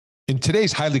In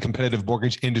today's highly competitive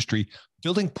mortgage industry,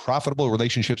 building profitable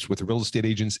relationships with real estate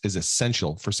agents is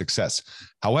essential for success.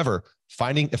 However,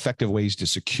 finding effective ways to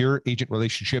secure agent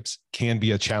relationships can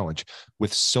be a challenge.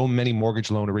 With so many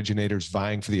mortgage loan originators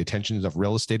vying for the attention of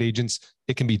real estate agents,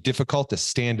 it can be difficult to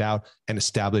stand out and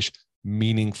establish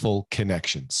meaningful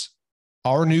connections.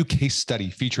 Our new case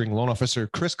study featuring loan officer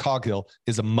Chris Coghill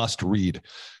is a must read.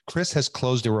 Chris has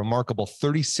closed a remarkable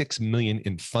 $36 million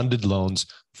in funded loans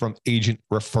from agent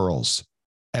referrals.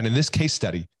 And in this case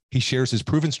study, he shares his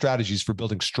proven strategies for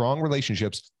building strong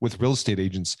relationships with real estate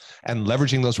agents and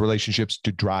leveraging those relationships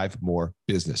to drive more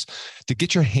business. To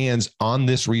get your hands on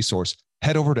this resource,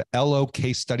 head over to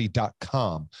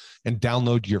locasestudy.com and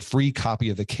download your free copy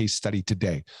of the case study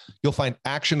today. You'll find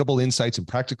actionable insights and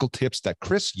practical tips that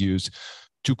Chris used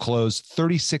to close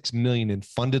 $36 million in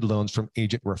funded loans from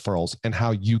agent referrals and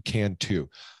how you can too.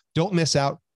 Don't miss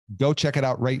out. Go check it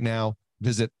out right now.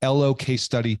 Visit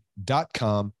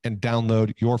locasestudy.com and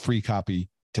download your free copy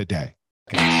today.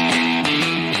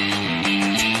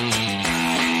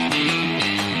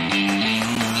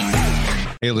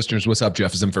 Hey, listeners, what's up?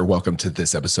 Jeff Zimfer. Welcome to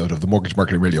this episode of the Mortgage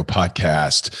Marketing Radio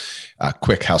Podcast.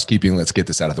 Quick housekeeping. Let's get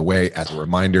this out of the way. As a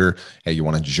reminder, hey, you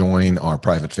want to join our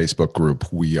private Facebook group?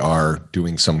 We are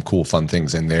doing some cool, fun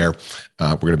things in there.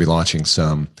 We're going to be launching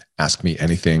some Ask Me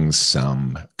Anything,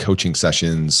 some coaching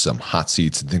sessions, some hot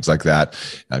seats and things like that,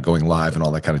 going live and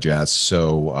all that kind of jazz.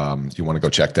 So you want to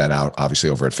go check that out, obviously,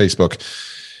 over at Facebook.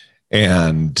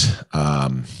 And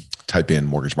type in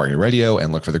Mortgage Marketing Radio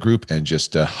and look for the group and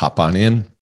just hop on in.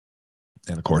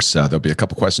 And of course, there'll be a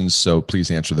couple questions, so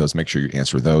please answer those. Make sure you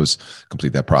answer those,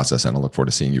 complete that process, and I'll look forward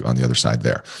to seeing you on the other side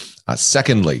there.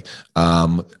 Secondly,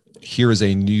 here is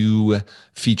a new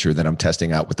feature that I'm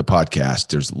testing out with the podcast.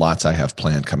 There's lots I have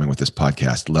planned coming with this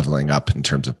podcast, leveling up in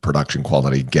terms of production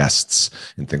quality, guests,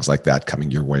 and things like that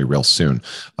coming your way real soon.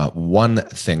 One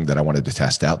thing that I wanted to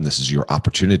test out, and this is your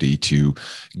opportunity to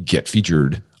get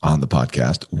featured on the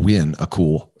podcast, win a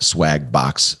cool swag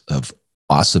box of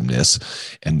awesomeness,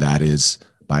 and that is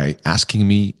by asking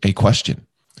me a question.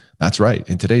 That's right.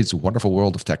 In today's wonderful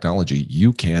world of technology,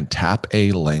 you can tap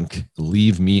a link,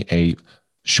 leave me a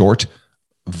short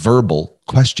verbal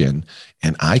question,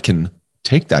 and I can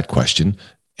take that question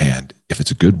and, if it's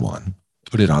a good one,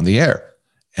 put it on the air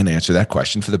and answer that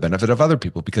question for the benefit of other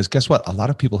people. Because guess what? A lot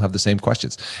of people have the same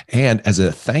questions. And as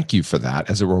a thank you for that,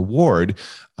 as a reward,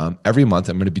 every month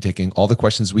I'm going to be taking all the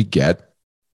questions we get.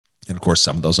 And of course,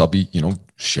 some of those I'll be,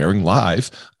 sharing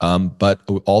live, but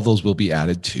all those will be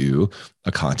added to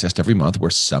a contest every month where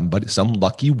some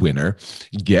lucky winner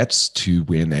gets to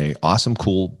win a awesome,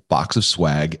 cool box of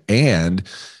swag. And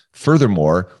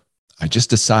furthermore, I just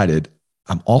decided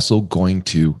I'm also going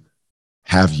to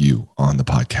have you on the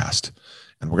podcast.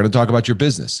 And we're going to talk about your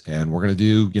business, and we're going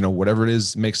to do, whatever it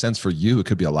is makes sense for you. It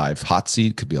could be a live hot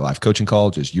seat, could be a live coaching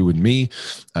call, just you and me.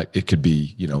 It could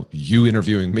be, you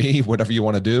interviewing me, whatever you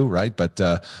want to do, right? But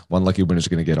one lucky winner is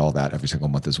going to get all that every single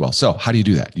month as well. So how do you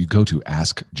do that? You go to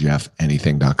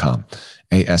askjeffanything.com,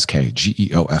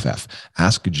 AskGeoff,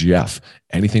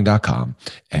 askjeffanything.com.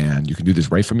 And you can do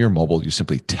this right from your mobile. You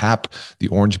simply tap the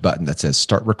orange button that says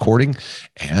start recording,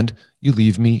 and you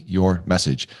leave me your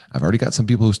message. I've already got some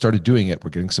people who started doing it. We're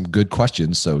getting some good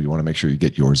questions, so you want to make sure you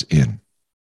get yours in.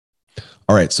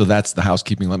 All right, so that's the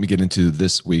housekeeping. Let me get into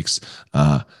this week's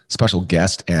special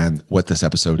guest and what this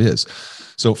episode is.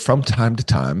 So from time to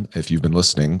time, if you've been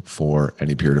listening for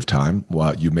any period of time,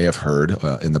 well, you may have heard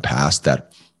in the past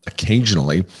that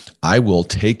occasionally I will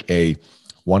take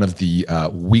one of the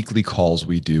weekly calls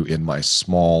we do in my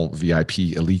small VIP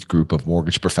elite group of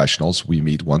mortgage professionals. We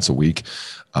meet once a week,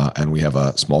 and we have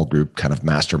a small group kind of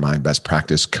mastermind best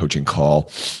practice coaching call.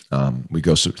 We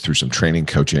go through some training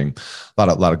coaching, a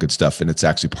lot of good stuff, and it's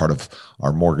actually part of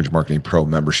our Mortgage Marketing Pro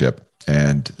membership.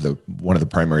 And one of the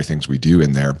primary things we do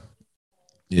in there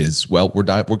is, we're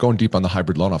going deep on the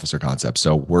hybrid loan officer concept.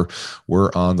 So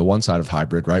we're on the one side of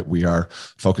hybrid, right? We are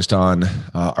focused on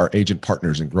our agent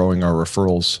partners and growing our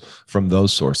referrals from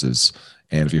those sources.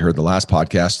 And if you heard the last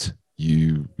podcast,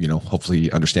 you hopefully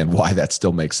understand why that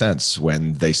still makes sense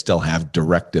when they still have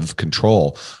directive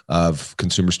control of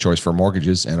consumers' choice for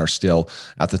mortgages and are still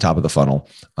at the top of the funnel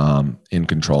in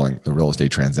controlling the real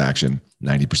estate transaction.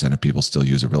 90% of people still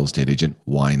use a real estate agent.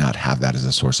 Why not have that as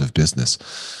a source of business?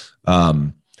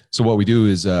 So what we do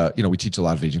is, we teach a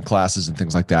lot of agent classes and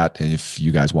things like that. And if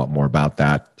you guys want more about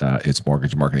that, it's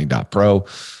mortgagemarketing.pro.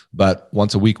 But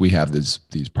once a week, we have these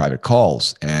private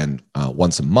calls. And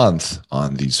once a month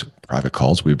on these private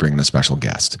calls, we bring in a special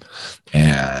guest.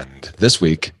 And this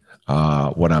week,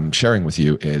 what I'm sharing with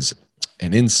you is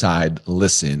an inside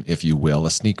listen, if you will,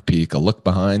 a sneak peek, a look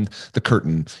behind the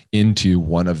curtain into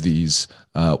one of these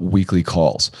weekly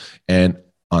calls. And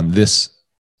on this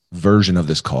version of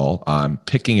this call, I'm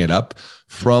picking it up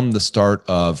from the start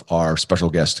of our special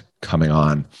guest coming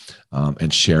on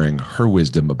and sharing her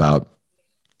wisdom about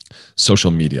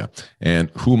social media. And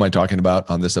who am I talking about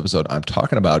on this episode? I'm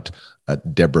talking about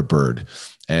Deborah Bird.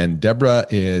 And Deborah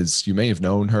is, you may have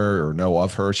known her or know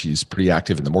of her. She's pretty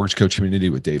active in the mortgage coach community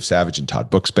with Dave Savage and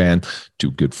Todd Bookspan,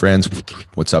 two good friends.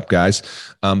 What's up, guys?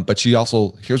 But she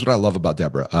also, here's what I love about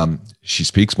Deborah. She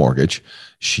speaks mortgage.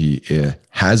 She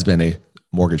has been a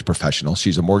mortgage professional.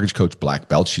 She's a mortgage coach black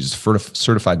belt. She's a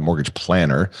certified mortgage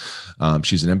planner.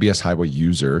 She's an MBS Highway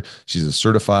user. She's a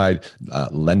certified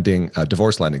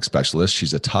divorce lending specialist.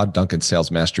 She's a Todd Duncan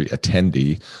Sales Mastery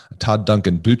attendee, a Todd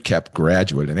Duncan Bootcamp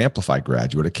graduate, an Amplify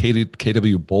graduate, a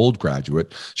KW Bold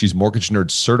graduate. She's Mortgage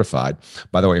Nerd certified.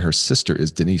 By the way, her sister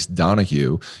is Denise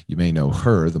Donahue. You may know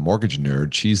her, the Mortgage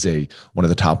Nerd. She's one of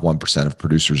the top 1% of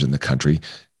producers in the country.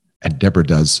 And Deborah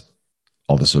does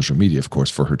all the social media, of course,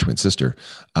 for her twin sister.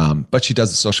 But she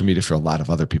does the social media for a lot of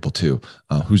other people too,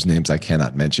 whose names I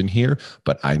cannot mention here,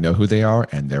 but I know who they are,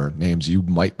 and they're names you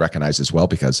might recognize as well,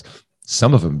 because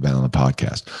some of them have been on the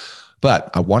podcast. But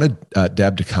I wanted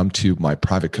Deb to come to my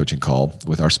private coaching call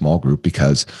with our small group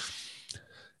because,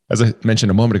 as I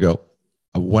mentioned a moment ago,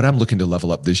 what I'm looking to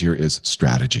level up this year is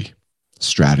strategy.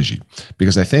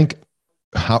 Because I think,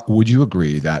 would you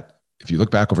agree that if you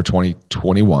look back over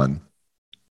 2021,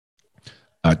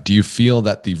 do you feel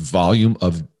that the volume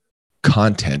of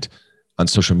content on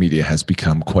social media has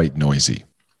become quite noisy?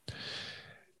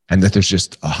 And that there's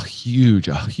just a huge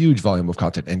volume of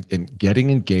content, and getting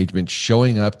engagement,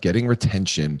 showing up, getting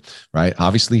retention, right,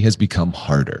 obviously has become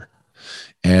harder.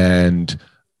 And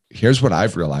here's what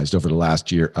I've realized over the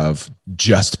last year of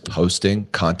just posting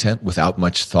content without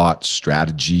much thought,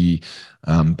 strategy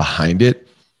behind it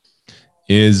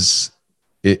is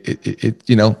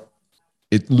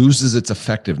it loses its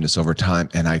effectiveness over time.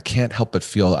 And I can't help but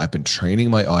feel I've been training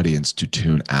my audience to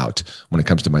tune out when it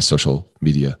comes to my social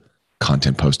media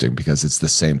content posting, because it's the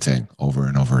same thing over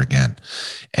and over again.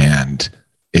 And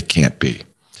it can't be.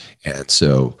 And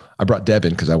so I brought Deb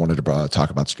in because I wanted to talk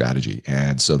about strategy.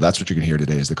 And so that's what you're going to hear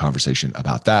today, is the conversation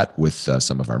about that with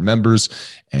some of our members.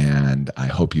 And I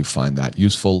hope you find that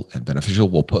useful and beneficial.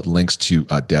 We'll put links to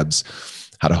Deb's,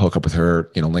 how to hook up with her,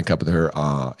 link up with her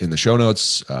in the show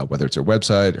notes, whether it's her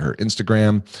website, her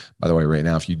Instagram. By the way, right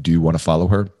now, if you do want to follow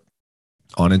her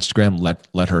on Instagram,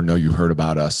 let her know you heard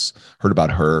about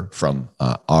her from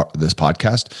this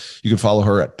podcast. You can follow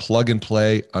her at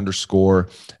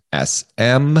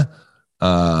plugandplay_SM.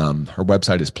 Her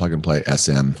website is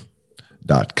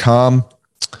plugandplaysm.com.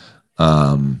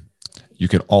 You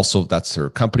can also, that's her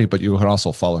company, but you can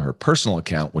also follow her personal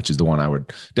account, which is the one I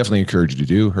would definitely encourage you to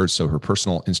do. So her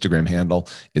personal Instagram handle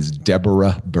is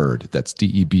Deborah Bird. That's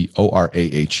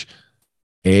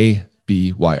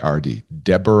DeborahAByrd.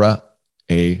 Deborah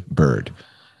A. Bird.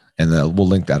 And we'll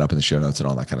link that up in the show notes and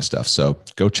all that kind of stuff. So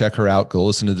go check her out. Go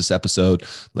listen to this episode.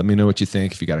 Let me know what you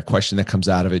think. If you got a question that comes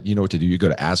out of it, you know what to do. You go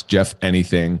to Ask Jeff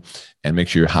Anything, and make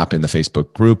sure you hop in the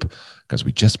Facebook group, because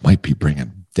we just might be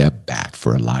bringing Deb back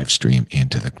for a live stream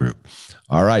into the group.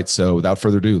 All right. So without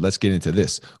further ado, let's get into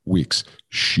this week's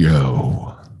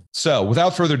show. So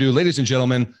without further ado, ladies and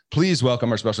gentlemen, please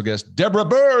welcome our special guest, Deborah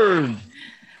Bird.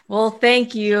 Well,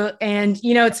 thank you. And,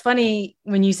 it's funny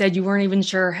when you said you weren't even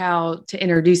sure how to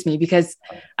introduce me, because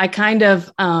I kind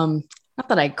of, not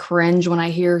that I cringe when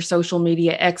I hear social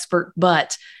media expert,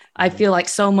 but I feel like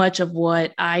so much of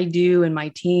what I do and my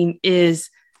team is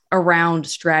around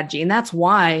strategy. And that's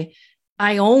why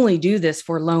I only do this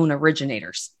for loan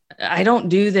originators. I don't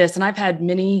do this. And I've had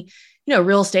many,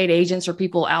 real estate agents or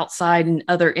people outside in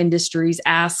other industries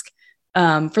ask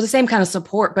for the same kind of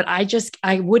support, but I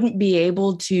wouldn't be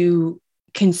able to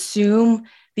consume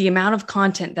the amount of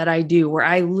content that I do, where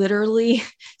I literally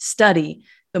study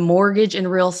the mortgage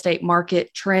and real estate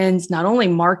market trends, not only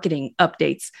marketing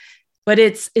updates, but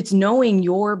it's knowing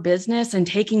your business and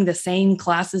taking the same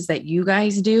classes that you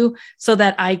guys do so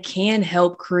that I can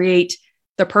help create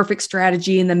the perfect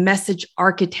strategy and the message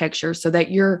architecture so that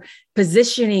you're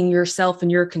positioning yourself in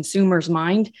your consumer's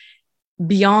mind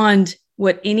beyond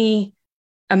what any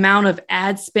amount of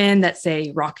ad spend that,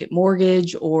 say, Rocket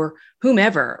Mortgage or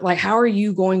whomever. Like, how are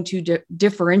you going to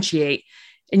differentiate?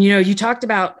 And, you talked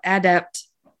about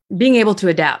being able to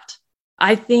adapt.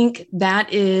 I think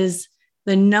that is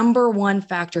the number one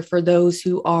factor for those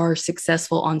who are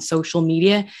successful on social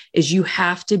media, is you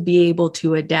have to be able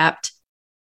to adapt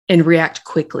and react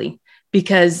quickly,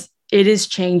 because it is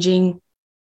changing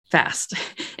fast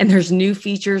and there's new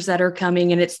features that are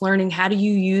coming, and it's learning how do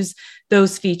you use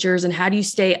those features and how do you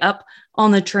stay up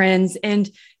on the trends. And,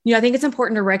 I think it's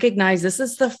important to recognize this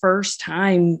is the first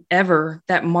time ever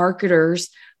that marketers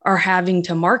are having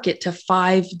to market to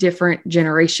 5 different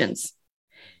generations.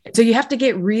 So you have to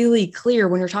get really clear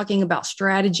when you're talking about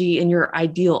strategy and your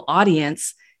ideal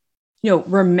audience.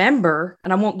 Remember,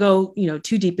 and I won't go,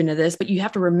 too deep into this, but you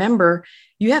have to remember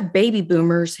you have baby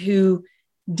boomers who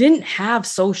didn't have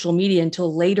social media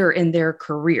until later in their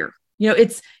career.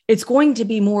 It's going to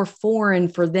be more foreign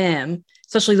for them,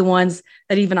 especially the ones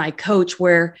that even I coach,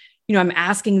 where, I'm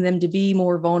asking them to be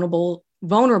more vulnerable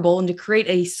and to create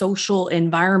a social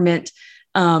environment,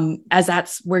 as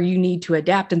that's where you need to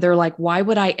adapt. And they're like, why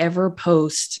would I ever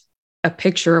post a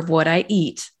picture of what I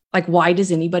eat? Like, why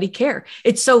does anybody care?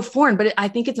 It's so foreign, but I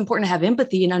think it's important to have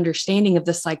empathy and understanding of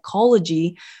the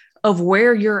psychology of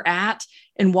where you're at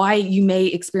and why you may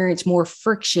experience more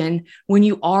friction when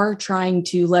you are trying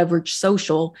to leverage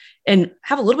social, and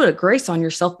have a little bit of grace on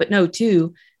yourself, but know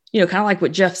too, kind of like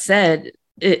what Jeff said,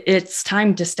 it's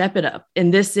time to step it up.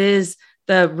 And this is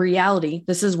the reality.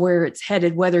 This is where it's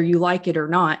headed, whether you like it or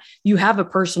not. You have a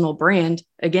personal brand,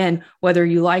 again, whether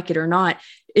you like it or not.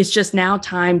 It's just now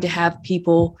time to have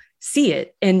people see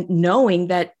it, and knowing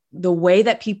that the way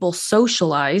that people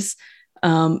socialize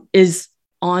is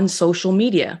on social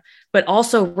media, but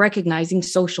also recognizing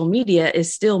social media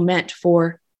is still meant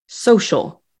for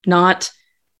social, not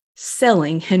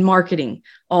selling and marketing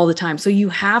all the time. So you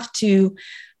have to,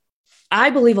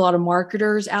 I believe a lot of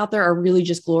marketers out there are really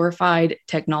just glorified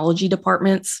technology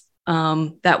departments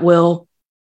that will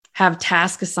have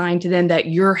tasks assigned to them that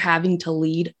you're having to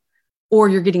lead, or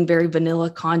you're getting very vanilla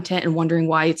content and wondering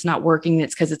why it's not working.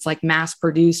 It's because it's like mass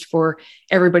produced for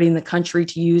everybody in the country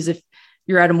to use if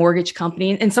you're at a mortgage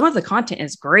company. And some of the content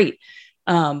is great.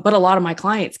 But a lot of my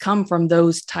clients come from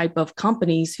those type of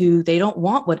companies who they don't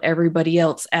want what everybody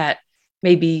else at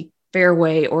maybe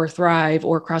Fairway or Thrive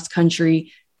or Cross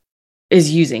Country is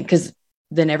using, because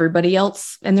then everybody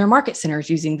else in their market center is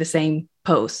using the same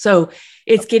post. So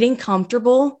it's getting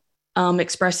comfortable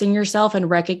expressing yourself and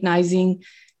recognizing,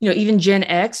 even Gen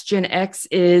X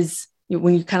is,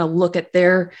 when you kind of look at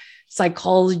their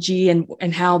psychology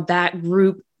and how that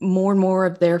group, more and more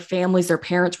of their families, their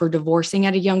parents were divorcing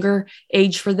at a younger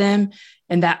age for them.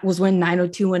 And that was when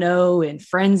 90210 and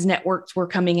Friends networks were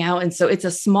coming out. And so it's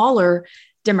a smaller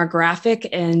demographic,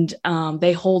 and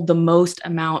they hold the most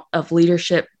amount of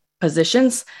leadership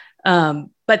positions.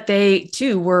 But they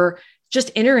too were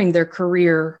just entering their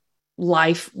career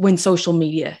life when social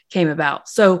media came about.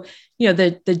 So,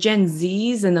 the Gen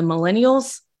Zs and the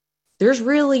millennials, there's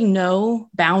really no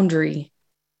boundary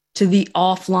to the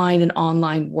offline and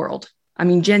online world. I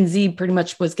mean, Gen Z pretty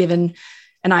much was given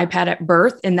an iPad at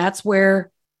birth, and that's where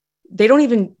they don't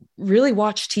even really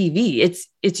watch TV. It's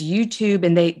YouTube,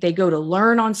 and they go to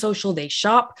learn on social. They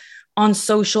shop on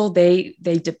social. They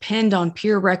depend on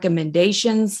peer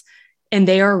recommendations, and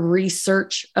they are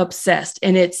research obsessed.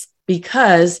 And it's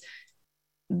because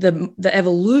the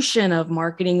evolution of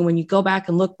marketing, when you go back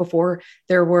and look, before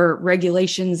there were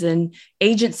regulations and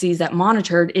agencies that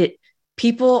monitored it,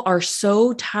 people are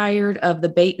so tired of the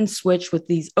bait and switch with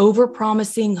these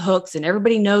over-promising hooks. And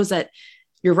everybody knows that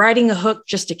you're writing a hook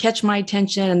just to catch my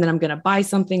attention, and then I'm going to buy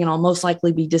something, and I'll most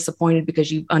likely be disappointed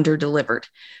because you under-delivered.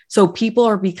 So people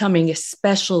are becoming,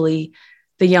 especially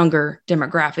the younger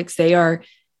demographics, they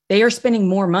are spending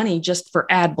more money just for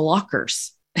ad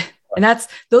blockers. And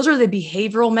those are the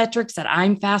behavioral metrics that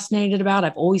I'm fascinated about.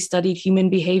 I've always studied human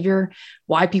behavior,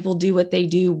 why people do what they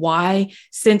do, why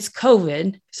since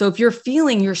COVID. So if you're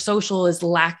feeling your social is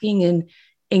lacking in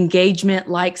engagement,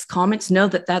 likes, comments, know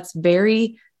that that's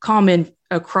very common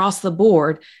across the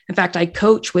board. In fact, I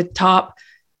coach with top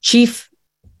chief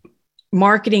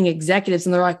marketing executives,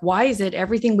 and they're like, why is it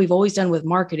everything we've always done with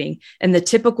marketing and the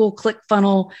typical click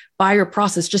funnel buyer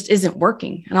process just isn't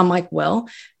working? And I'm like, well,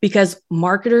 because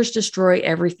marketers destroy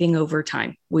everything over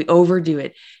time. We overdo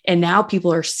it. And now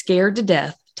people are scared to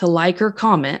death to like or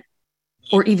comment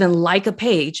or even like a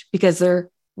page, because they're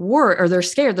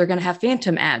scared they're going to have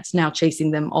phantom ads now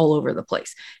chasing them all over the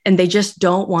place. And they just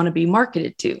don't want to be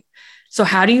marketed to. So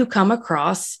how do you come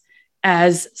across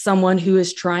as someone who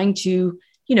is trying to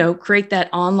create that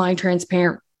online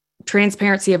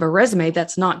transparency of a resume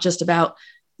that's not just about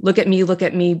look at me,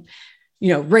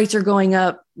 rates are going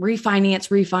up, refinance,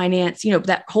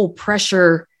 that whole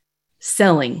pressure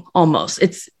selling almost.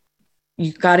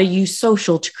 You've got to use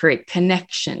social to create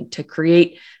connection, to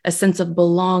create a sense of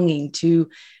belonging, to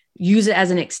use it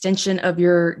as an extension of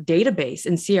your database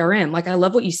and CRM. Like, I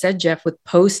love what you said, Jeff, with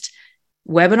post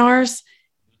webinars.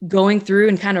 going through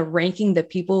and kind of ranking the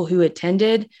people who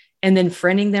attended and then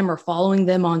friending them or following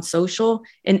them on social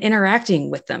and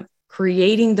interacting with them,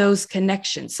 creating those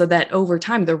connections so that over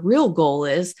time, the real goal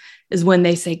is when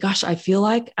they say, gosh, I feel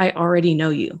like I already know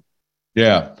you.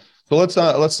 Yeah. So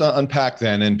let's unpack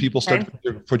then, and people start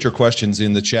to put your questions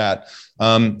in the chat.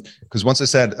 Because once I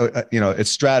said, it's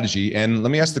strategy. And let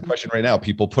me ask the question right now,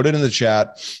 people put it in the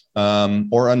chat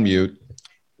or unmute.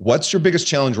 What's your biggest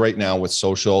challenge right now with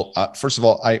social? First of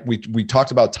all, we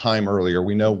talked about time earlier.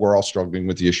 We know we're all struggling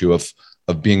with the issue of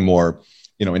being more,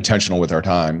 intentional with our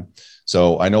time.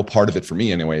 So I know part of it for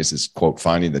me anyways is quote,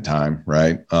 finding the time,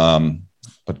 right?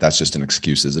 But that's just an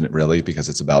excuse, isn't it really? Because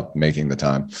it's about making the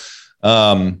time.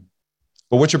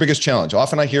 But what's your biggest challenge?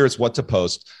 Often I hear it's what to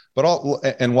post,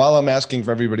 and while I'm asking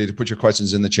for everybody to put your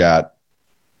questions in the chat,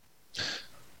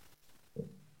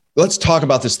 let's talk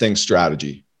about this thing,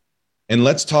 strategy. And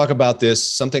let's talk about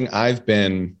this. Something I've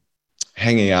been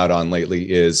hanging out on lately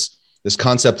is this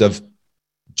concept of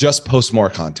just post more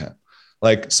content.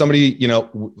 Like somebody,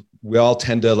 we all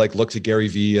tend to look to Gary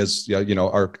Vee as,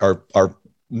 our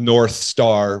North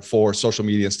Star for social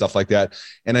media and stuff like that.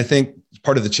 And I think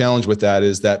part of the challenge with that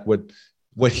is that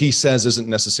what he says isn't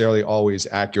necessarily always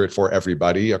accurate for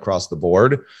everybody across the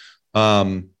board.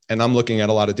 And I'm looking at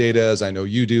a lot of data, as I know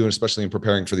you do, and especially in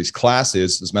preparing for these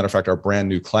classes. As a matter of fact, our brand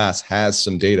new class has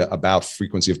some data about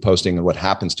frequency of posting and what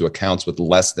happens to accounts with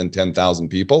less than 10,000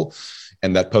 people.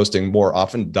 And that posting more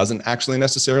often doesn't actually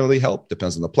necessarily help,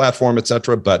 depends on the platform, et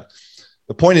cetera. But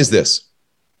the point is this.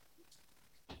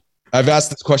 I've asked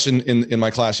this question in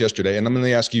my class yesterday, and I'm going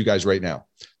to ask you guys right now.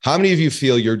 How many of you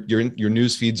feel your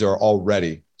news feeds are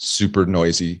already super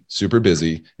noisy, super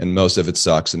busy, and most of it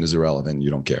sucks and is irrelevant and you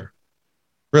don't care?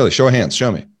 Really? Show of hands.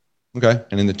 Show me. Okay.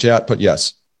 And in the chat, put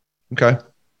yes. Okay.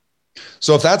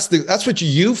 So if that's what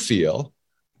you feel,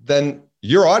 then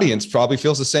your audience probably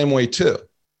feels the same way too.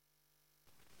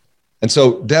 And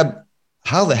so, Deb,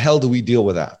 how the hell do we deal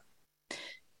with that?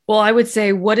 Well, I would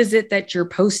say, what is it that you're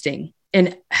posting?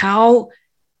 And how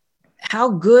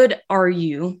good are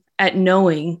you at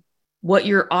knowing what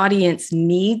your audience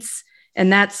needs?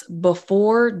 And that's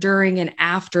before, during, and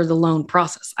after the loan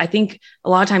process. I think a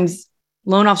lot of times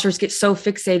loan officers get so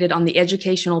fixated on the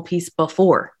educational piece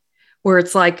before, where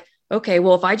it's like, okay,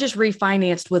 well, if I just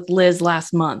refinanced with Liz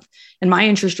last month and my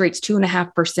interest rate's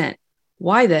 2.5%,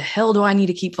 why the hell do I need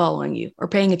to keep following you or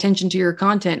paying attention to your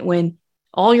content when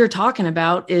all you're talking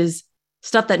about is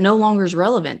stuff that no longer is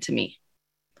relevant to me?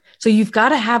 So you've got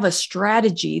to have a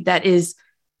strategy that is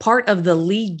part of the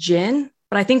lead gen.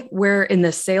 But I think where in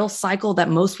the sales cycle that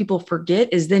most people forget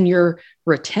is then your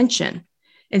retention.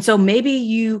 And so maybe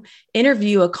you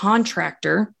interview a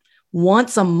contractor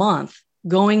once a month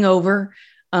going over,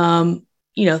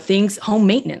 things, home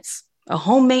maintenance, a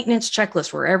home maintenance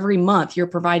checklist where every month you're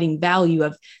providing value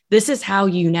of this is how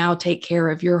you now take care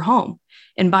of your home.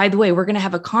 And by the way, we're going to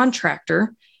have a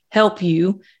contractor help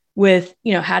you with,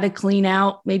 how to clean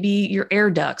out maybe your air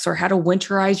ducts or how to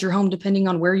winterize your home, depending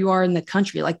on where you are in the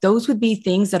country. Like those would be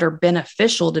things that are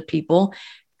beneficial to people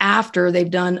after they've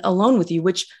done a loan with you,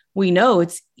 which we know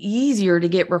it's easier to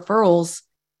get referrals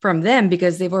from them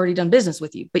because they've already done business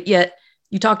with you. But yet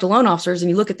you talk to loan officers and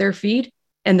you look at their feed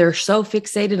and they're so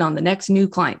fixated on the next new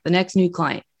client,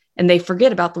 and they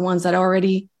forget about the ones that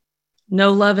already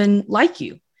know, love, and like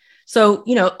you. So,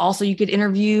 also you could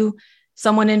interview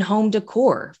someone in home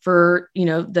decor for,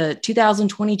 the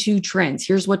 2022 trends.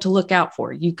 Here's what to look out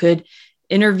for. You could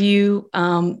interview,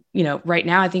 right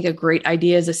now, I think a great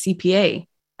idea is a CPA.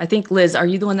 I think, Liz, are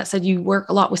you the one that said you work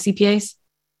a lot with CPAs?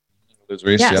 Liz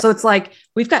Reese, yeah. So it's like,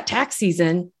 we've got tax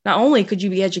season. Not only could you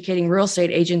be educating real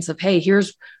estate agents of, hey,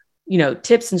 here's,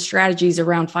 tips and strategies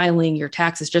around filing your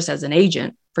taxes just as an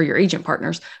agent for your agent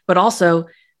partners, but also,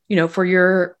 for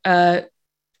your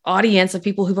audience of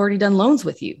people who've already done loans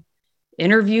with you.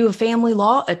 Interview a family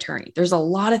law attorney. There's a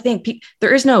lot of things.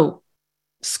 There is no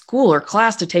school or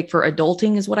class to take for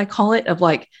adulting, is what I call it, of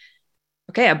like,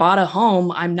 okay, I bought a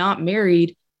home. I'm not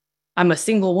married. I'm a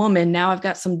single woman. Now I've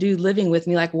got some dude living with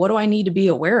me. Like, what do I need to be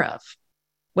aware of?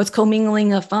 What's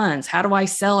commingling of funds? How do I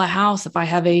sell a house if I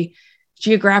have a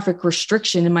geographic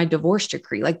restriction in my divorce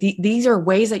decree? Like these are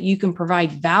ways that you can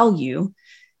provide value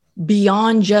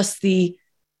beyond just the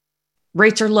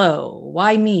rates are low.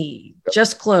 Why me?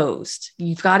 Just closed.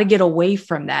 You've got to get away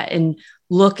from that and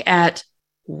look at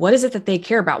what is it that they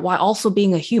care about while also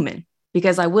being a human.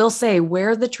 Because I will say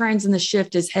where the trends and the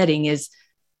shift is heading is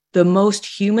the most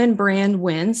human brand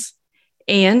wins.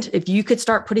 And if you could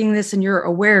start putting this in your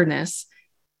awareness,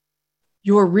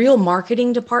 your real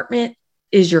marketing department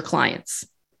is your clients.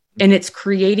 And it's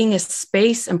creating a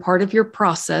space and part of your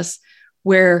process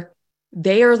where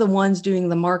they are the ones doing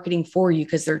the marketing for you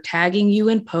because they're tagging you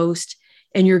in post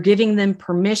and you're giving them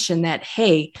permission that,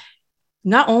 hey,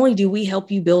 not only do we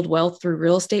help you build wealth through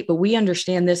real estate, but we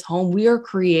understand this home. We are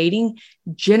creating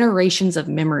generations of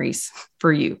memories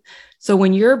for you. So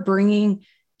when you're bringing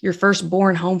your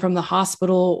firstborn home from the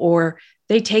hospital or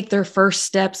they take their first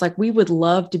steps, like we would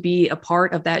love to be a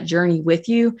part of that journey with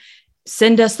you.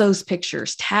 Send us those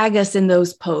pictures, tag us in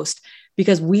those posts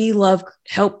because we love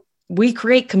help. We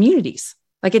create communities.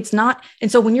 Like it's not.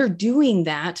 And so when you're doing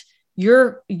that,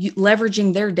 you're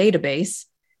leveraging their database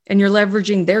and you're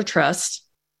leveraging their trust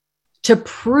to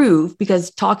prove,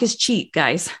 because talk is cheap,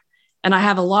 guys. And I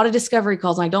have a lot of discovery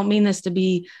calls. And I don't mean this to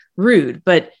be rude,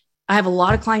 but I have a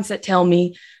lot of clients that tell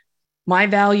me my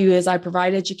value is I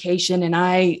provide education and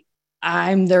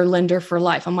I'm their lender for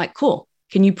life. I'm like, cool.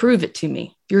 Can you prove it to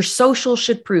me? Your social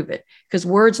should prove it because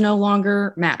words no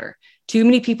longer matter. Too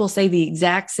many people say the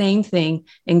exact same thing.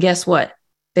 And guess what?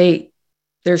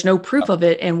 There's no proof of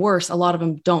it. And worse, a lot of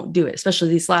them don't do it, especially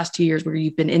these last 2 years where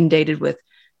you've been inundated with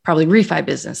probably refi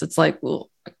business. It's like, well,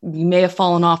 you may have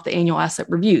fallen off the annual asset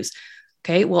reviews.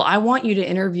 Okay. Well, I want you to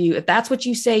interview, if that's what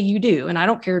you say you do, and I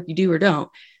don't care if you do or don't,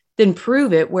 then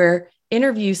prove it, where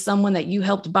interview someone that you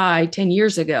helped buy 10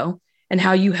 years ago and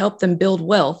how you helped them build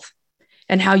wealth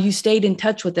and how you stayed in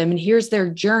touch with them. And here's their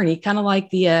journey, kind of like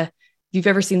if you've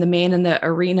ever seen The Man in the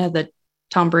Arena, the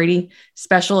Tom Brady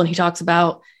special, and he talks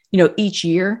about, each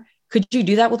year, could you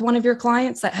do that with one of your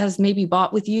clients that has maybe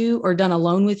bought with you or done a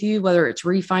loan with you, whether it's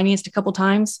refinanced a couple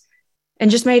times,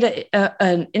 and just made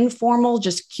an informal,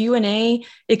 just Q&A?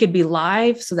 It could be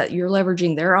live so that you're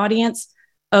leveraging their audience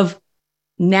of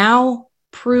now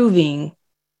proving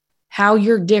how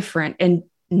you're different and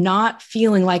not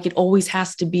feeling like it always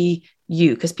has to be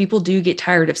you, because people do get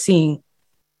tired of seeing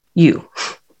you.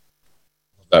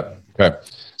 Okay.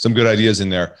 Some good ideas in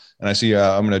there. And I see,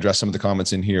 I'm going to address some of the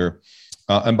comments in here.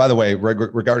 And by the way,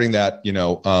 regarding that,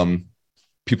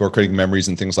 people are creating memories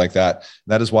and things like that.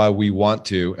 That is why we want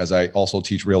to, as I also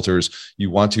teach realtors, you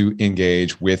want to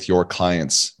engage with your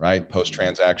clients, right?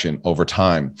 Post-transaction over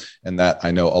time. And that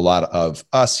I know a lot of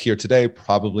us here today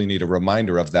probably need a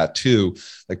reminder of that too.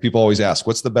 Like people always ask,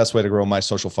 what's the best way to grow my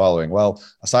social following? Well,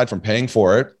 aside from paying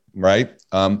for it, right?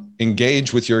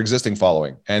 Engage with your existing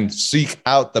following and seek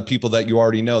out the people that you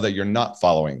already know that you're not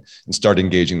following and start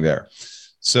engaging there.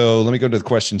 So let me go to the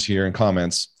questions here and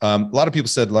comments. A lot of people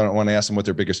said, when I asked them what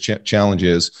their biggest challenge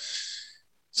is,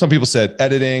 some people said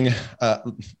editing.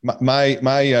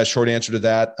 My short answer to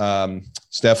that,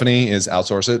 Stephanie, is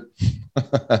outsource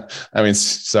it. I mean,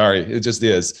 sorry, it just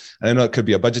is. I know it could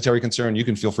be a budgetary concern. You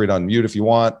can feel free to unmute if you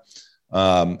want.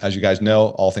 As you guys know,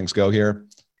 all things go here.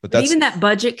 But even that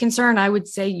budget concern, I would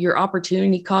say your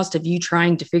opportunity cost of you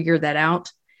trying to figure that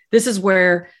out. This is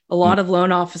where a lot of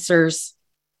loan officers,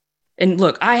 and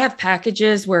look, I have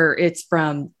packages where it's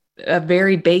from a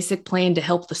very basic plan to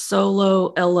help the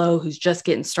solo LO who's just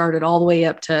getting started all the way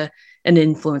up to an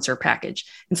influencer package.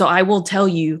 And so I will tell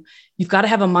you, you've got to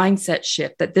have a mindset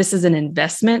shift that this is an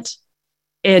investment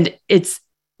and it's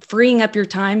freeing up your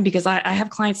time, because I have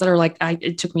clients that are like,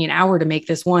 it took me an hour to make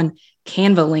this one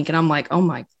Canva link. And I'm like, oh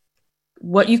my,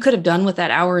 what you could have done with that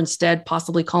hour instead,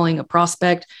 possibly calling a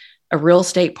prospect, a real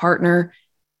estate partner,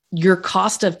 your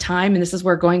cost of time. And this is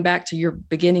where, going back to your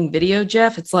beginning video,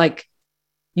 Jeff, it's like,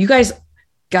 you guys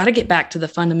got to get back to the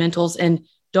fundamentals and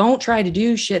don't try to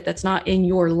do shit that's not in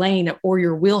your lane or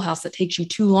your wheelhouse that takes you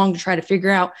too long to try to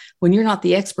figure out when you're not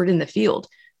the expert in the field.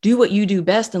 Do what you do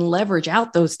best and leverage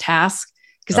out those tasks,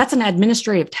 because that's an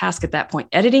administrative task at that point.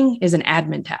 Editing is an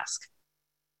admin task.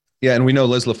 Yeah. And we know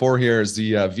Liz LaFour here is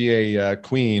the VA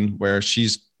queen, where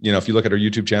she's, if you look at her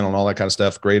YouTube channel and all that kind of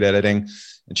stuff, great editing.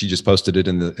 And she just posted it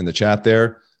in the chat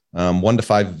there. 1 to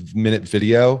 5 minute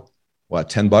video,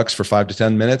 $10 for 5 to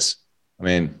 10 minutes. I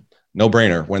mean, no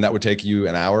brainer, when that would take you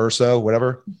an hour or so,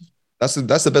 whatever. That's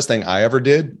the best thing I ever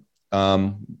did.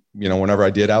 Whenever I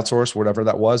did outsource, whatever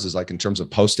that was, is like in terms of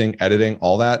posting, editing,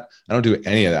 all that, I don't do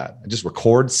any of that. I just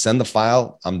record, send the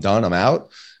file. I'm done. I'm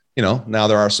out. Now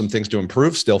there are some things to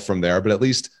improve still from there, but at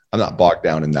least I'm not bogged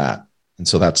down in that. And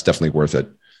so that's definitely worth it.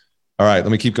 All right,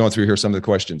 let me keep going through here some of the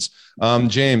questions.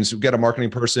 James, we've got a marketing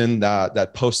person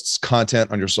that posts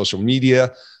content on your social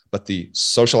media, but the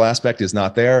social aspect is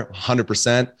not there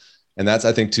 100%. And that's,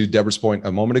 I think, to Deborah's point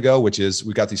a moment ago, which is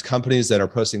we've got these companies that are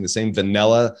posting the same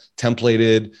vanilla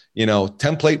templated,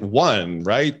 template 1,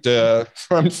 right?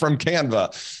 From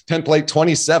Canva, template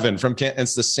 27 from Canva.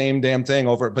 It's the same damn thing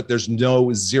over, but there's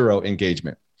zero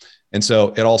engagement. And so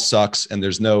it all sucks and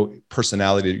there's no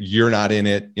personality. You're not in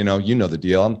it. You know the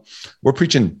deal. We're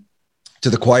preaching to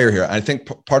the choir here. I think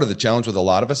part of the challenge with a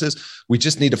lot of us is we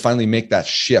just need to finally make that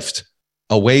shift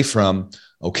away from,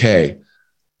 okay,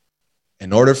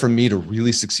 in order for me to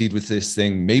really succeed with this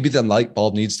thing, maybe the light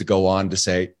bulb needs to go on to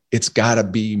say, it's got to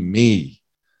be me,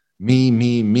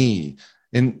 me.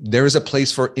 And there is a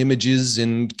place for images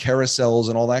and carousels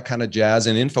and all that kind of jazz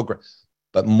and infographics.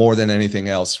 But more than anything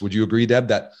else, would you agree, Deb,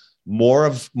 that more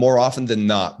often than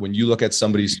not, when you look at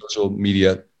somebody's social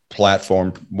media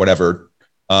platform, whatever,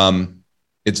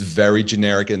 it's very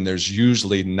generic and there's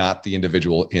usually not the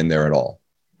individual in there at all?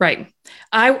 Right.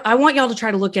 I want y'all to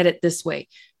try to look at it this way.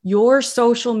 Your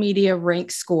social media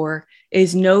rank score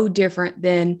is no different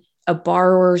than a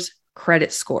borrower's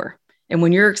credit score. And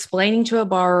when you're explaining to a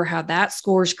borrower how that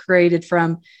score is created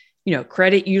from,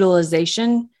 credit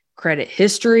utilization, credit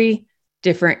history,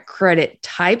 different credit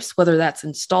types, whether that's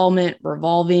installment,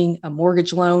 revolving, a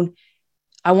mortgage loan,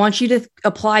 I want you to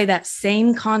apply that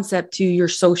same concept to your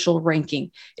social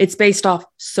ranking. It's based off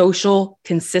social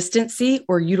consistency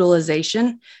or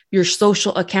utilization, your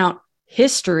social account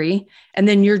history, and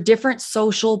then your different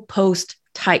social post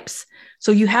types.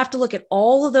 So you have to look at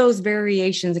all of those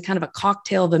variations and kind of a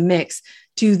cocktail of a mix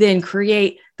to then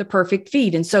create the perfect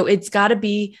feed. And so it's got to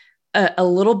be a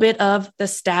little bit of the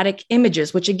static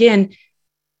images, which again,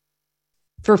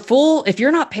 if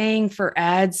you're not paying for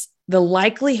ads, the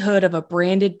likelihood of a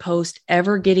branded post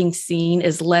ever getting seen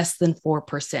is less than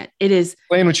 4%. It is.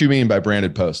 Explain what you mean by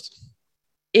branded post.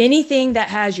 Anything that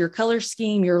has your color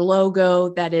scheme, your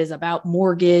logo, that is about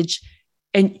mortgage.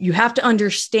 And you have to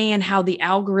understand how the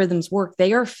algorithms work.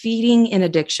 They are feeding an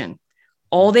addiction.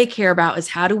 All they care about is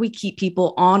how do we keep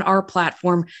people on our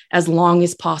platform as long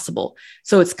as possible.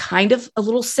 So it's kind of a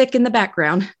little sick in the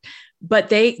background, but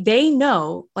they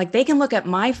know, like they can look at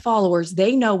my followers.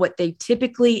 They know what they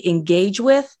typically engage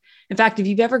with. In fact, if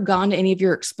you've ever gone to any of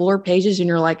your Explore pages and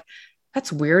you're like,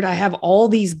 that's weird, I have all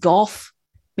these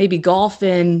maybe golf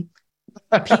and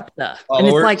pizza. And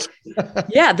it's like,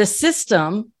 yeah, the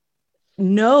system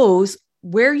knows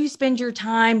where you spend your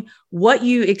time, what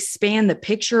you expand the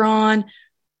picture on,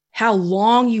 how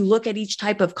long you look at each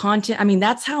type of content. I mean,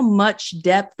 that's how much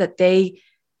depth that they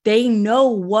know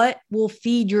what will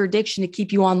feed your addiction to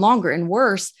keep you on longer. And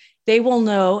worse, they will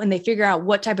know and they figure out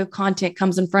what type of content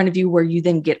comes in front of you where you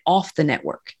then get off the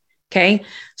network. Okay.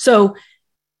 So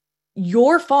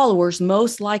your followers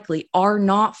most likely are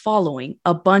not following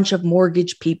a bunch of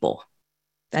mortgage people.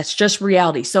 That's just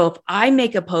reality. So if I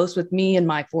make a post with me and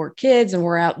my 4 kids and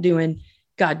we're out doing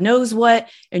God knows what,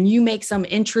 and you make some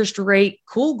interest rate,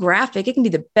 cool graphic, it can be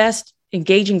the best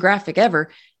engaging graphic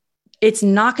ever. It's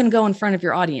not going to go in front of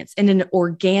your audience in an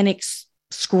organic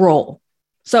scroll.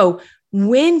 So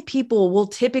when people will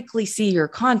typically see your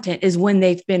content is when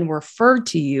they've been referred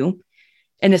to you.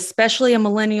 And especially a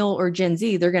millennial or Gen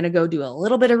Z, they're going to go do a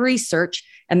little bit of research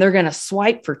and they're going to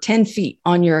swipe for 10 feet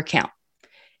on your account.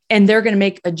 And they're going to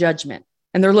make a judgment.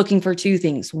 And they're looking for 2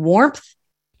 things, warmth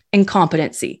and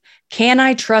competency. Can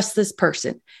I trust this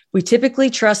person? We typically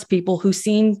trust people who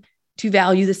seem to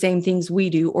value the same things we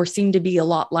do or seem to be a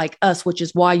lot like us, which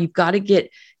is why you've got to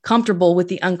get comfortable with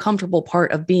the uncomfortable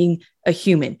part of being a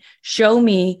human. Show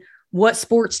me what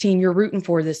sports team you're rooting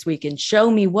for this weekend. Show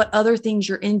me what other things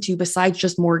you're into besides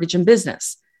just mortgage and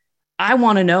business. I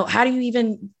want to know, how do you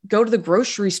even go to the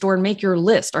grocery store and make your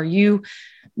list? Are you,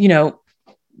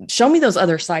 show me those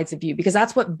other sides of you, because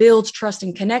that's what builds trust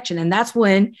and connection. And that's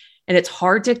when, and it's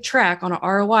hard to track on an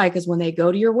ROI, because when they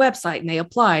go to your website and they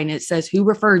apply and it says who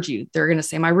referred you, they're going to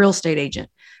say my real estate agent,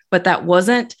 but that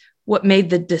wasn't what made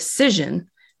the decision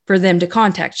for them to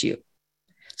contact you.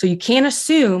 So you can't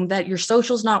assume that your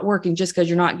social's not working just because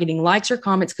you're not getting likes or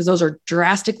comments, because those are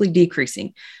drastically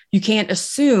decreasing. You can't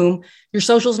assume your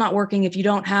social's not working if you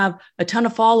don't have a ton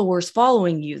of followers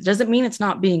following you. It doesn't mean it's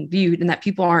not being viewed and that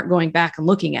people aren't going back and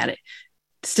looking at it.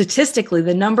 Statistically,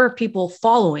 the number of people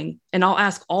following, and I'll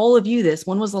ask all of you this,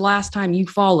 when was the last time you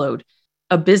followed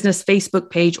a business Facebook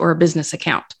page or a business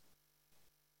account?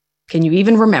 Can you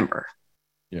even remember?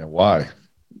 Yeah, why?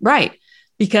 Right.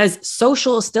 Because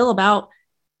social is still about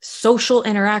social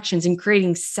interactions and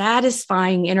creating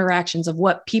satisfying interactions of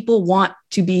what people want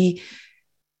to be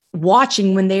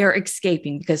watching when they are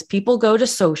escaping, because people go to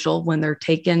social when they're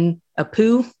taking a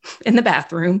poo in the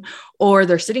bathroom, or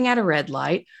they're sitting at a red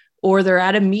light, or they're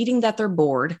at a meeting that they're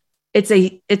bored. It's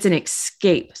an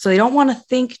escape. So they don't want to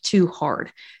think too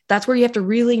hard. That's where you have to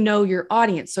really know your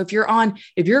audience. So if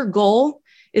your goal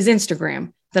is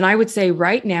Instagram, then I would say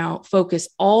right now, focus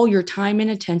all your time and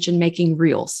attention making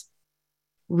reels.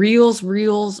 Reels.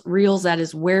 That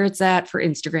is where it's at for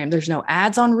Instagram. There's no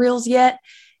ads on Reels yet.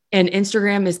 And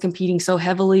Instagram is competing so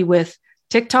heavily with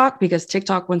TikTok, because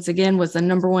TikTok, once again, was the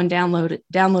 #1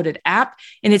 downloaded app.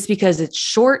 And it's because it's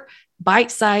short,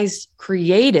 bite-sized,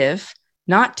 creative,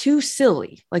 not too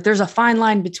silly. Like there's a fine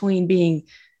line between being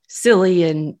silly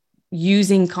and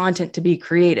using content to be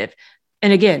creative.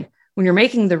 And again, when you're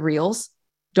making the reels,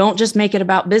 don't just make it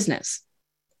about business.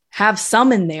 Have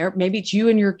some in there. Maybe it's you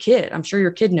and your kid. I'm sure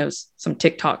your kid knows some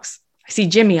TikToks. I see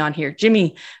Jimmy on here.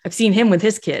 Jimmy, I've seen him with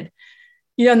his kid,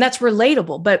 and that's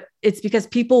relatable, but it's because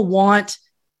people want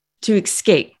to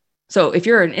escape. So if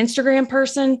you're an Instagram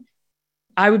person,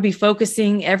 I would be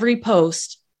focusing every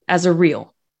post as a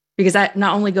reel, because that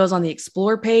not only goes on the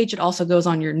explore page, it also goes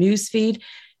on your news feed.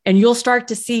 And you'll start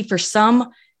to see, for some,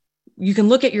 you can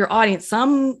look at your audience.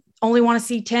 Some only want to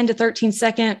see 10 to 13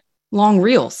 second long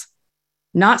reels,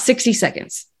 not 60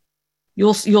 seconds.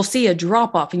 You'll see a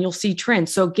drop off and you'll see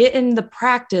trends. So get in the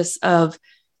practice of,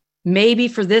 maybe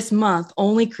for this month,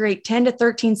 only create 10 to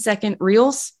 13 second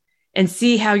reels and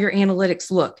see how your analytics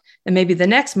look. And maybe the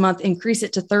next month, increase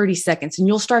it to 30 seconds. And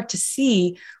you'll start to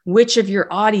see which of your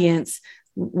audience,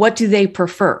 what do they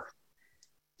prefer?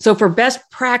 So for best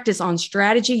practice on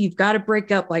strategy, you've got to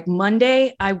break up, like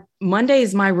Monday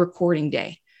is my recording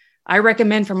day. I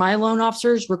recommend for my loan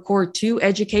officers, record 2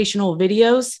 educational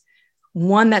videos,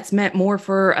 one that's meant more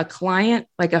for a client,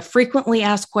 like a frequently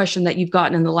asked question that you've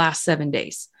gotten in the last 7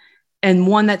 days, and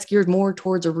one that's geared more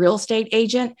towards a real estate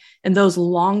agent. And those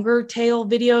longer tail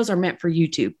videos are meant for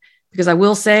YouTube, because I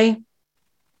will say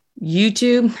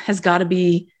YouTube has got to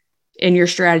be in your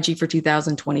strategy for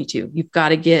 2022. You've got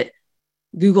to get,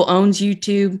 Google owns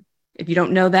YouTube. If you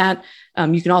don't know that,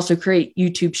 you can also create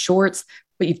YouTube shorts,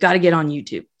 but you've got to get on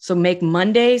YouTube. So make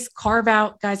Mondays, carve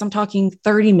out, guys, I'm talking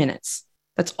 30 minutes.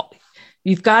 That's all.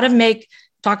 You've got to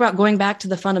talk about going back to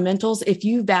the fundamentals. If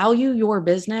you value your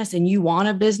business and you want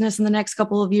a business in the next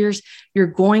couple of years, you're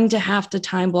going to have to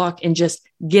time block and just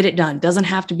get it done. Doesn't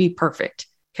have to be perfect.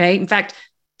 Okay. In fact,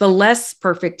 the less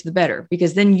perfect, the better,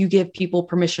 because then you give people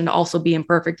permission to also be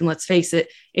imperfect. And let's face it,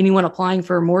 anyone applying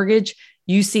for a mortgage,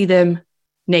 you see them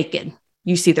naked.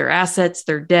 You see their assets,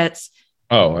 their debts.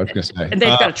 Oh, I was going to say. And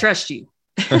they've got to trust you.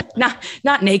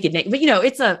 not naked, but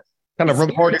it's a kind of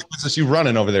mortgage business you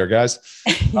running over there, guys.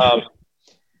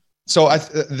 So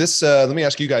let me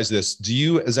ask you guys this.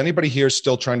 Is anybody here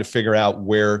still trying to figure out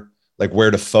where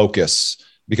to focus?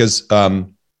 Because I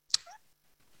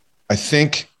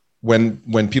think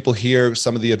when people hear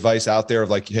some of the advice out there of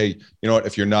like, hey, you know what,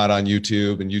 if you're not on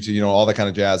YouTube and YouTube, all that kind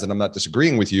of jazz, and I'm not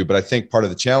disagreeing with you, but I think part of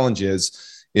the challenge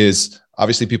is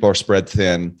obviously people are spread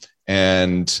thin.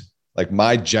 And like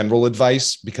my general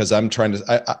advice, because I'm trying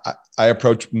to, I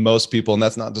approach most people, and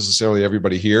that's not necessarily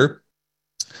everybody here,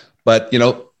 but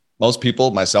most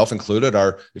people, myself included,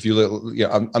 are, if you,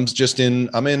 I'm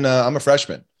a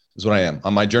freshman is what I am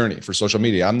on my journey for social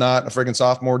media. I'm not a freaking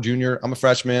sophomore, junior. I'm a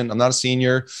freshman. I'm not a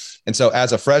senior. And so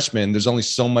as a freshman, there's only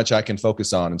so much I can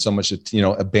focus on and so much, a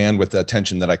bandwidth,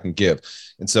 attention that I can give.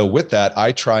 And so with that,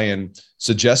 I try and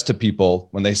suggest to people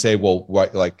when they say, well,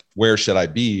 where should I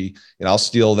be? And I'll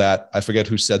steal that. I forget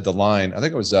who said the line. I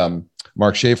think it was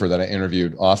Mark Schaefer that I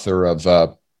interviewed, author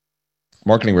of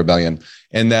Marketing Rebellion.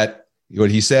 And that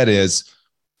what he said is,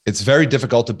 it's very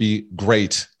difficult to be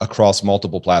great across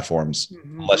multiple platforms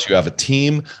unless you have a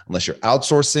team, unless you're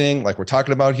outsourcing, like we're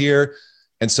talking about here.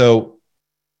 And so,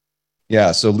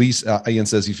 yeah. So Ian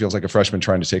says he feels like a freshman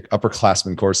trying to take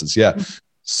upperclassmen courses. Yeah.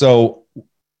 So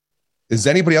is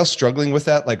anybody else struggling with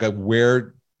that? Like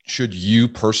where should you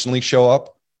personally show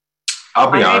up?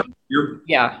 I'll be honest with you.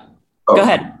 Yeah. Go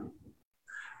ahead.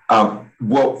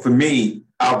 Well, for me,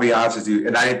 I'll be honest with you.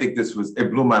 And I didn't think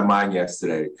it blew my mind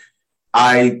yesterday.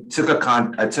 I took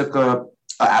a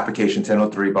application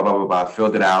 1003, blah, blah, blah, blah,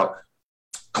 filled it out.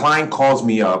 Client calls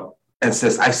me up and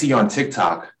says, I see you on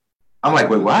TikTok. I'm like,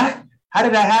 wait, what? How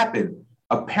did that happen?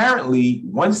 Apparently,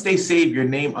 once they save your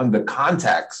name under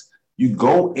contacts, you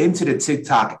go into the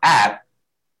TikTok app.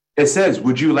 It says,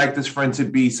 would you like this friend to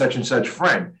be such and such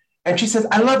friend? And she says,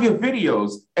 I love your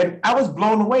videos. And I was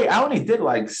blown away. I only did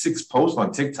like 6 posts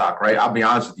on TikTok, right? I'll be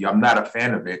honest with you. I'm not a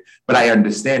fan of it, but I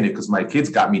understand it because my kids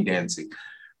got me dancing.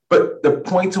 But the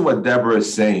point to what Deborah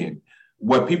is saying,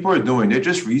 what people are doing, they're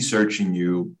just researching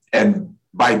you. And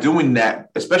by doing that,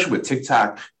 especially with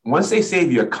TikTok, once they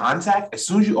save your contact, as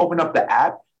soon as you open up the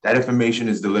app, that information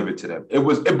is delivered to them. It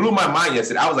blew my mind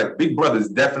yesterday. I was like, Big Brother's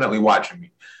definitely watching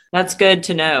me. That's good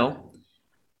to know.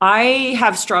 I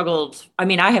have struggled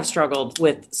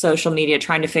with social media,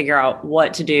 trying to figure out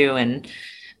what to do and,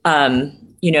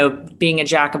 being a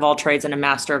jack of all trades and a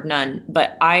master of none.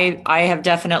 But I have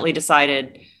definitely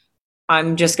decided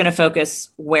I'm just going to focus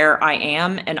where I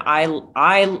am. And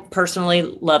I personally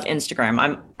love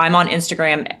Instagram. I'm on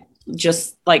Instagram,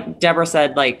 just like Deborah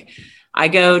said, like I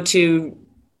go to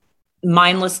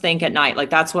mindless think at night.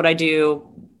 Like that's what I do.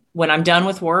 when I'm done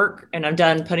with work and I'm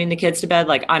done putting the kids to bed,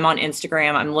 like I'm on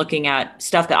Instagram, I'm looking at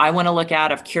stuff that I want to look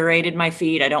at. I've curated my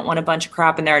feed. I don't want a bunch of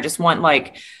crap in there. I just want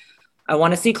I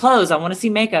want to see clothes. I want to see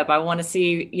makeup. I want to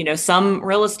see, some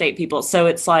real estate people. So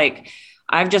it's like,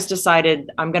 I've just decided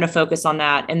I'm going to focus on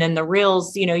that. And then the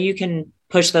reels, you can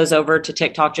push those over to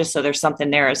TikTok just so there's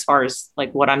something there as far as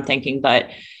like what I'm thinking. But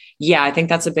yeah, I think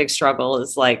that's a big struggle,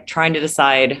 is like trying to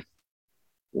decide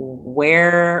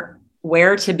where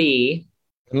to be.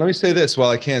 And let me say this while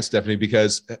I can, Stephanie,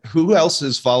 because who else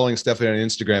is following Stephanie on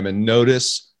Instagram and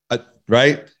notice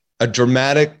a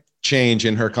dramatic change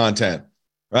in her content,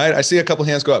 right? I see a couple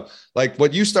hands go up. Like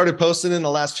what you started posting in the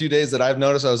last few days that I've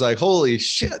noticed, I was like, holy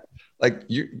shit. Like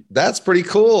that's pretty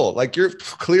cool. Like you're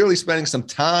clearly spending some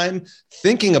time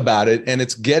thinking about it and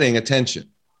it's getting attention.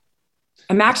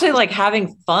 I'm actually like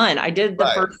having fun. I did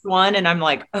the first one and I'm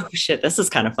like, oh shit, this is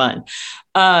kind of fun.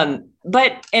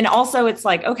 And also it's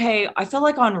like, okay, I feel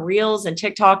like on Reels and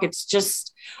TikTok, it's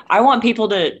just, I want people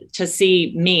to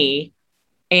see me.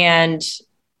 And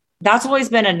that's always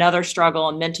been another struggle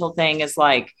and mental thing is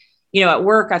like, at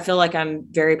work, I feel like I'm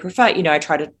very I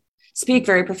try to speak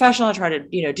very professional. I try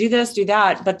to, do this, do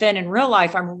that. But then in real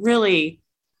life, I'm really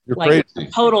a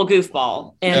total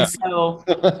goofball. And so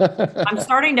I'm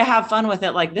starting to have fun with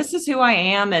it. Like, this is who I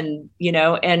am. And,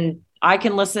 and I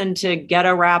can listen to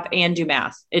ghetto rap and do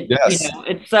math.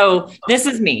 It's so this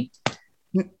is me.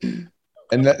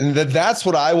 And that's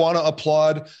what I want to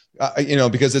applaud,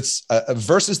 because it's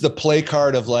versus the play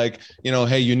card of like,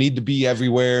 hey, you need to be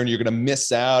everywhere and you're going to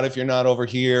miss out if you're not over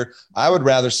here. I would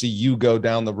rather see you go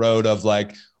down the road of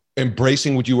like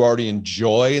embracing what you already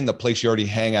enjoy and the place you already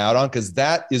hang out on, because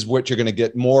that is what you're going to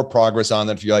get more progress on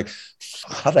than if you're like,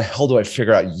 how the hell do I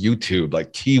figure out YouTube,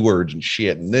 like keywords and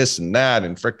shit and this and that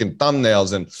and freaking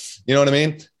thumbnails and you know what I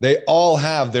mean? They all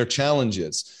have their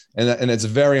challenges. And it's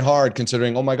very hard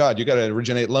considering, oh my God, you got to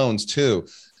originate loans too.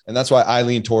 And that's why I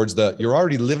lean towards you're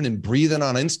already living and breathing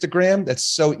on Instagram. That's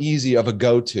so easy of a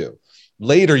go-to.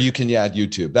 Later, you can add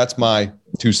YouTube. That's my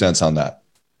 2 cents on that.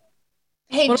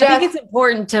 Hey, Jeff. I think it's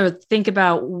important to think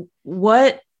about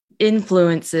what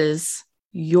influences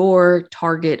your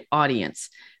target audience.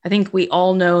 I think we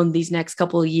all know in these next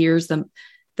couple of years,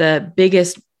 the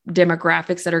biggest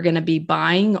demographics that are going to be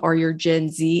buying are your Gen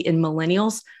Z and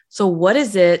millennials. So what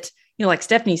is it, like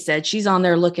Stephanie said, she's on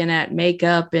there looking at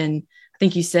makeup and I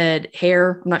think you said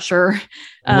hair, I'm not sure.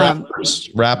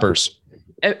 Rappers.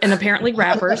 And apparently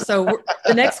rappers. So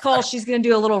the next call, she's going to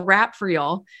do a little rap for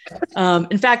y'all.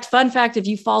 In fact, fun fact, if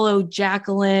you follow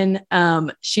Jacqueline,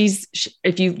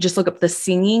 if you just look up the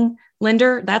singing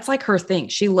Linder, that's like her thing.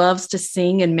 She loves to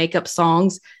sing and make up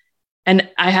songs. And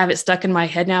I have it stuck in my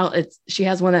head now. She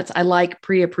has one I like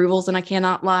pre-approvals and I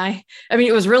cannot lie. I mean,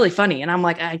 it was really funny. And I'm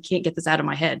like, I can't get this out of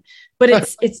my head, but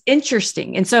it's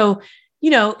interesting. And so,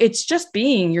 it's just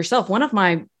being yourself. One of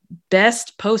my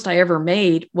best posts I ever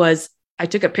made was I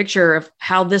took a picture of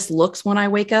how this looks when I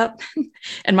wake up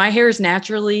and my hair is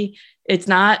naturally, it's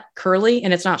not curly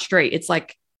and it's not straight. It's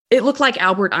like, it looked like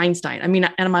Albert Einstein. I mean,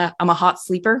 and I'm a hot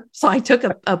sleeper. So I took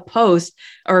a post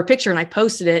or a picture and I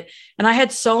posted it. And I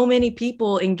had so many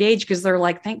people engage because they're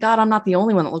like, thank God I'm not the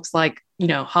only one that looks like,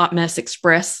 Hot Mess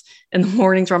Express in the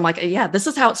mornings where I'm like, yeah, this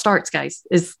is how it starts, guys,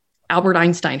 is Albert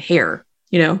Einstein hair,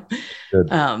 Hot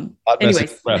Mess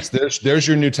Express. There's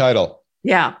your new title.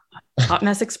 Yeah. Hot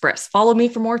Mess Express. Follow me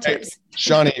for more tips. Hey,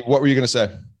 Shawnee, what were you going to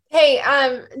say? Hey,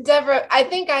 Deborah, I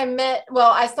think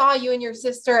I saw you and your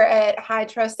sister at High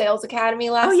Trust Sales Academy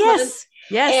last month.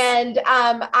 Yes. And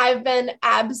I've been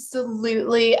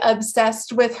absolutely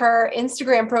obsessed with her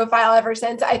Instagram profile ever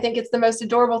since. I think it's the most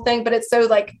adorable thing, but it's so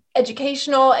like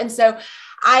educational. And so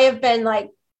I have been like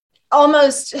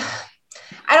almost,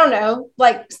 I don't know,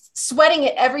 like sweating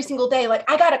it every single day. Like,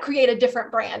 I got to create a different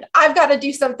brand. I've got to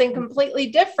do something completely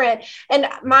different. And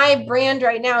my brand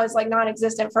right now is like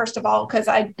non-existent, first of all, because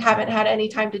I haven't had any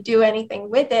time to do anything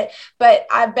with it. But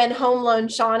I've been Home Loan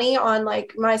Shawnee on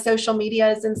like my social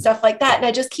medias and stuff like that. And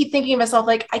I just keep thinking to myself,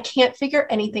 like, I can't figure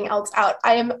anything else out.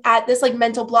 I am at this like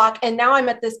mental block. And now I'm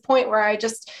at this point where I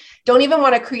just don't even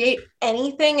want to create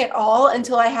anything at all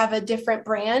until I have a different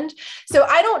brand. So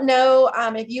I don't know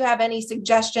if you have any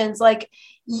suggestions. Like,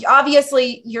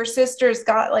 obviously your sister's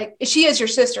got like, she is your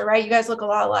sister, right? You guys look a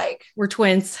lot alike. We're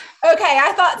twins. Okay.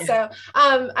 I thought so.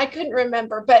 I couldn't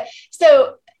remember, but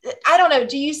so I don't know.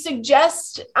 Do you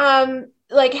suggest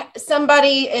like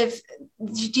somebody,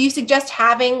 do you suggest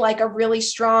having like a really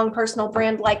strong personal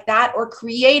brand like that, or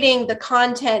creating the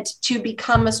content to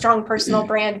become a strong personal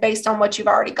brand based on what you've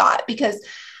already got? Because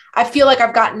I feel like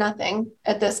I've got nothing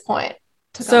at this point.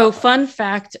 So fun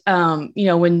fact,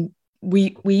 when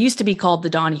we used to be called the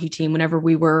Donahue team whenever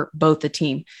we were both a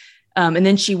team. And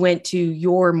then she went to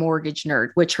Your Mortgage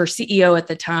Nerd, which her CEO at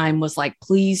the time was like,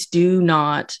 please do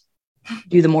not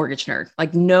do the Mortgage Nerd.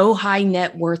 Like, no high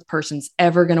net worth person's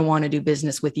ever going to want to do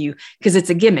business with you because it's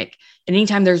a gimmick. And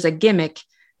anytime there's a gimmick,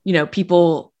 you know,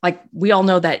 people, like, we all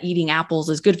know that eating apples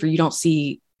is good for you. You don't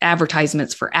see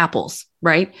advertisements for apples,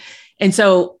 right? And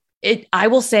so I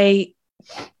will say,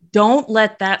 don't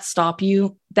let that stop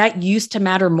you. That used to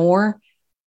matter more.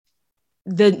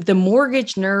 The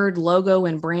Mortgage Nerd logo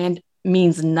and brand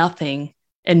means nothing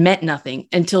and meant nothing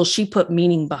until she put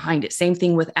meaning behind it. Same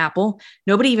thing with Apple.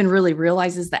 Nobody even really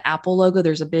realizes the Apple logo.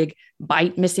 There's a big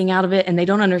bite missing out of it, and they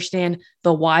don't understand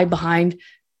the why behind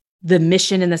the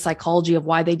mission and the psychology of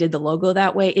why they did the logo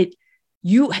that way.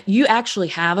 You actually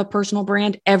have a personal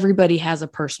brand. Everybody has a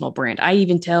personal brand. I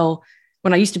even tell,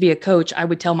 when I used to be a coach, I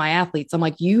would tell my athletes, I'm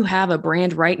like, you have a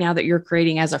brand right now that you're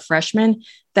creating as a freshman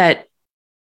that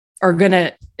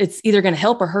it's either going to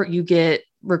help or hurt you get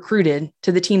recruited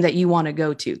to the team that you want to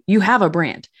go to. You have a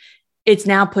brand. It's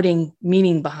now putting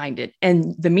meaning behind it.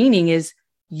 And the meaning is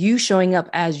you showing up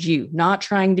as you, not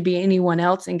trying to be anyone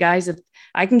else. And guys, if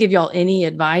I can give y'all any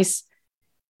advice,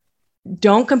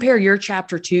 don't compare your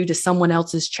chapter 2 to someone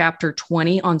else's chapter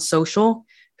 20 on social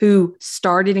who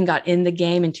started and got in the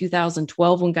game in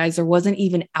 2012 when, guys, there wasn't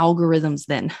even algorithms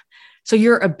then. So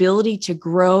your ability to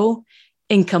grow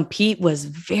and compete was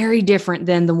very different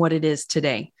than what it is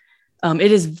today.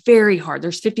 It is very hard.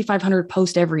 There's 5,500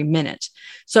 posts every minute.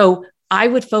 So I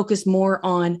would focus more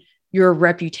on your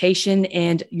reputation,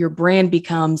 and your brand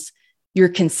becomes your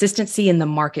consistency in the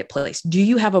marketplace. Do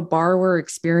you have a borrower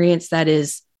experience that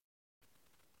is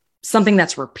something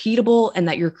that's repeatable and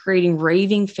that you're creating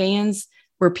raving fans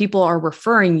where people are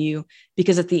referring you?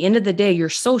 Because at the end of the day, your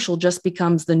social just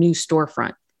becomes the new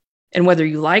storefront. And whether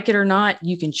you like it or not,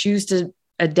 you can choose to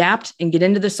adapt and get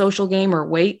into the social game or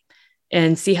wait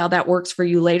and see how that works for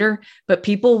you later. But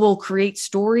people will create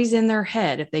stories in their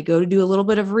head. If they go to do a little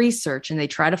bit of research and they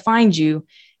try to find you,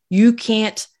 you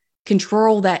can't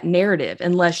control that narrative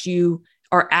unless you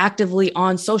are actively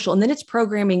on social. And then it's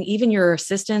programming even your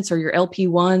assistants or your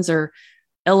LP1s or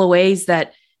LOAs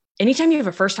that anytime you have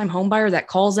a first-time home buyer that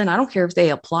calls in, I don't care if they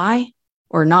apply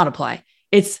or not apply.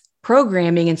 It's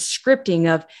programming and scripting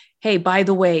of, hey, by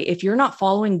the way, if you're not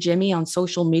following Jimmy on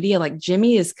social media, like,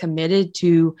 Jimmy is committed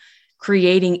to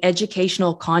creating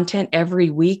educational content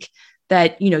every week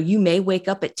that, you know, you may wake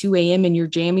up at 2 a.m. in your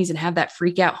jammies and have that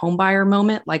freak out home buyer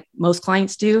moment like most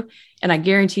clients do. And I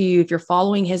guarantee you, if you're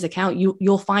following his account,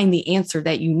 you'll find the answer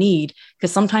that you need,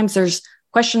 because sometimes there's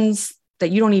questions that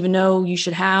you don't even know you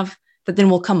should have that then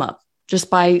will come up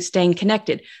just by staying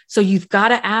connected. So you've got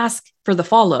to ask for the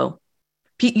follow.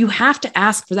 You have to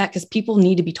ask for that because people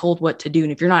need to be told what to do.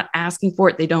 And if you're not asking for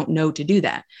it, they don't know to do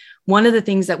that. One of the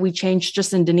things that we changed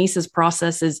just in Denise's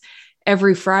process is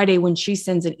every Friday when she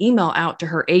sends an email out to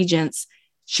her agents,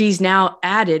 she's now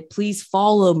added, please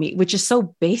follow me, which is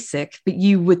so basic, but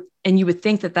you would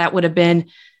think that would have been,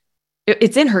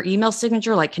 it's in her email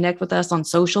signature, like connect with us on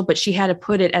social, but she had to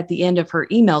put it at the end of her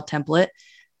email template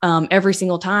every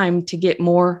single time to get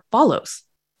more follows.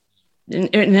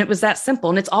 And it was that simple.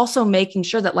 And it's also making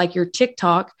sure that, like, your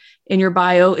TikTok in your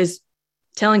bio is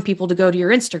telling people to go to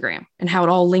your Instagram and how it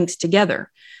all links together.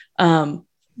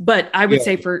 But I would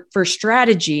say for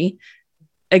strategy,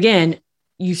 again,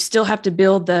 you still have to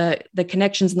build the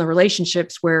connections and the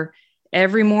relationships where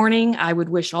every morning I would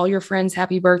wish all your friends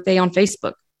happy birthday on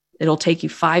Facebook. It'll take you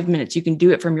 5 minutes. You can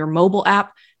do it from your mobile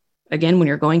app. Again, when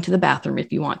you're going to the bathroom,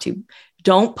 if you want to.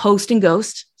 Don't post and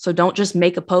ghost. So don't just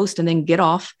make a post and then get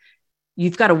off.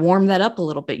 You've got to warm that up a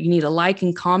little bit. You need to like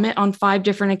and comment on 5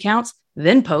 different accounts,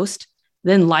 then post,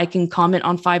 then like and comment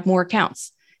on 5 more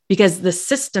accounts, because the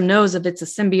system knows if it's a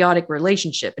symbiotic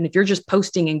relationship. And if you're just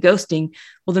posting and ghosting,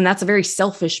 well, then that's a very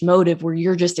selfish motive where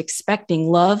you're just expecting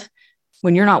love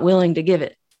when you're not willing to give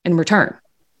it in return.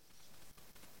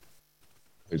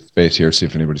 Space here, see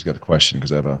if anybody's got a question,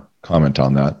 because I have a comment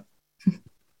on that.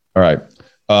 All right.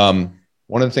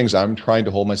 One of the things I'm trying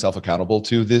to hold myself accountable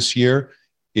to this year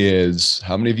is,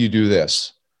 how many of you do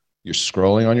this? You're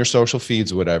scrolling on your social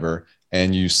feeds or whatever,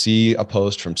 and you see a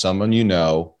post from someone you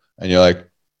know, and you're like,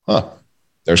 huh,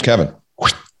 there's Kevin.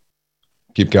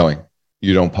 Keep going.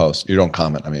 You don't post. You don't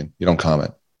comment. You don't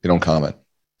comment. You don't comment.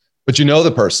 But you know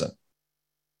the person,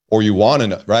 or you want to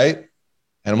know, right?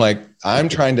 And I'm like, I'm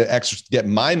trying to get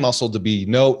my muscle to be,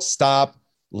 no, stop.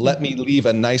 Let me leave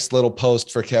a nice little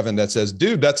post for Kevin that says,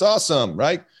 dude, that's awesome,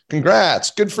 right?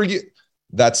 Congrats. Good for you.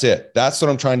 That's it. That's what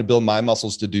I'm trying to build my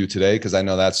muscles to do today, because I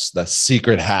know that's the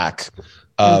secret hack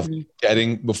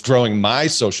of throwing my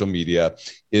social media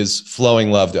is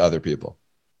flowing love to other people.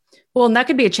 Well, and that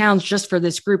could be a challenge just for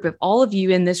this group. If all of you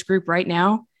in this group right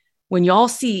now, when y'all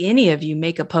see any of you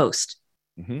make a post,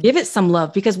 give it some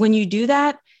love, because when you do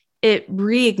that, it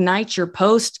reignites your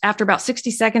post. After about 60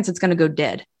 seconds, it's going to go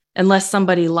dead unless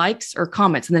somebody likes or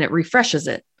comments, and then it refreshes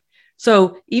it.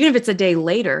 So even if it's a day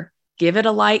later, give it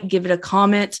a like, give it a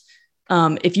comment.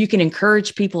 If you can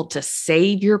encourage people to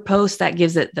save your post, that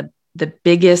gives it the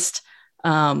biggest,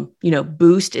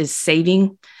 boost is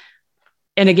saving.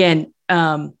 And again,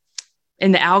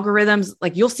 in the algorithms,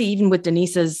 like you'll see, even with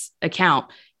Denise's account,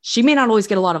 she may not always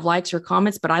get a lot of likes or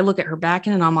comments, but I look at her back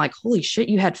end and I'm like, holy shit,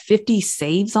 you had 50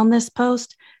 saves on this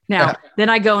post. Now, then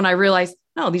I go and I realize,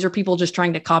 no, these are people just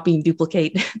trying to copy and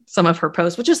duplicate some of her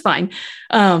posts, which is fine.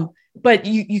 But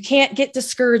you can't get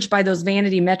discouraged by those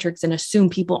vanity metrics and assume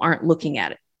people aren't looking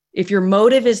at it. If your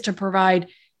motive is to provide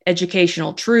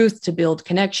educational truth, to build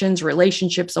connections,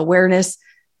 relationships, awareness,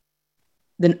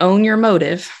 then own your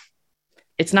motive.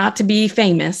 It's not to be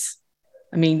famous.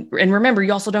 I mean, and remember,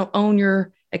 you also don't own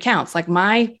your accounts. Like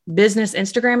my business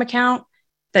Instagram account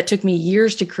that took me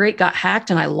years to create got hacked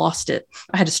and I lost it.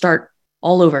 I had to start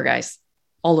all over, guys,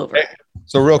 all over. Hey,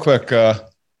 so real quick,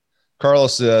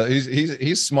 Carlos,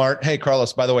 he's smart. Hey,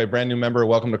 Carlos, by the way, brand new member.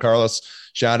 Welcome to Carlos.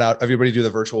 Shout out. Everybody do the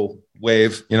virtual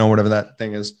wave, whatever that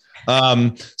thing is.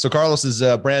 So Carlos is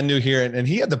brand new here, and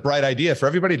he had the bright idea for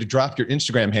everybody to drop your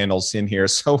Instagram handles in here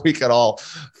so we could all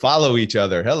follow each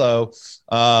other. Hello.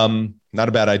 Not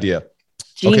a bad idea.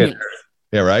 Genius. Okay.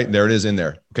 Yeah, right. There it is in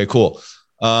there. Okay, cool.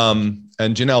 And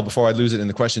Janelle, before I lose it in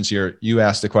the questions here, you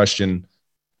asked the question,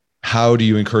 how do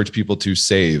you encourage people to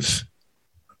save?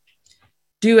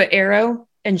 Do an arrow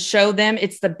and show them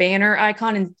it's the banner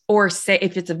icon, or say,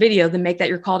 if it's a video, then make that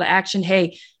your call to action.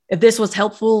 Hey, if this was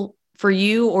helpful for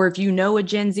you, or if you know a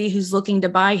Gen Z who's looking to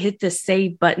buy, hit the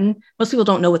save button. Most people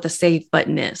don't know what the save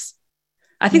button is.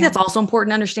 I think that's also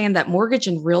important to understand that mortgage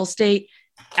and real estate,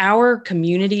 our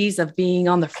communities of being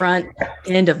on the front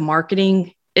end of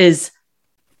marketing is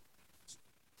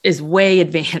way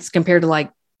advanced compared to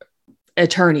like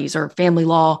attorneys or family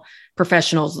law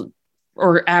professionals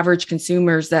or average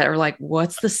consumers that are like,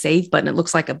 what's the save button? It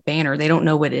looks like a banner. They don't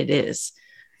know what it is.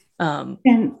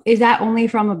 And is that only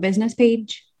from a business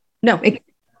page? No,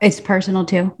 it's personal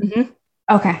too. Mm-hmm.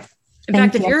 Okay. In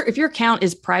fact, if your account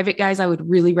is private, guys, I would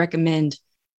really recommend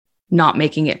not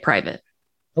making it private.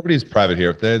 Nobody's private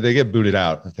here. They get booted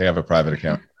out if they have a private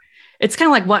account. It's kind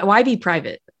of like, why be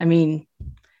private? I mean,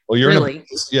 well, you're really,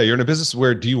 you're in a business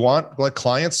where do you want like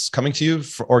clients coming to you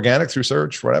for organic through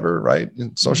search, whatever, right?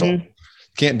 In social. Mm-hmm.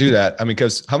 Can't do that. I mean,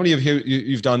 because how many of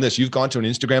you've done this? You've gone to an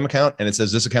Instagram account and it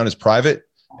says this account is private,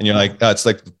 and you're like, it's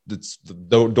like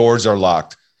the doors are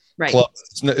locked. Right.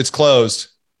 It's closed.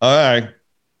 All right.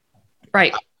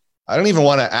 Right. I don't even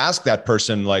want to ask that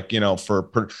person, like,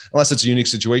 unless it's a unique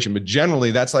situation, but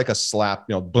generally that's like a slap,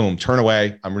 boom, turn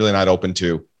away. I'm really not open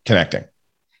to connecting.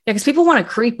 Yeah. Cause people want to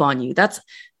creep on you. That's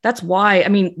why, I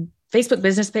mean, Facebook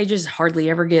business pages hardly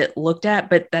ever get looked at,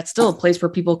 but that's still a place where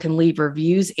people can leave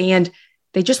reviews, and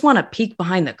they just want to peek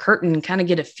behind the curtain and kind of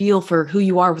get a feel for who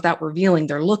you are without revealing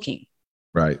they're looking.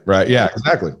 Right. Yeah,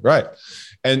 exactly. Right.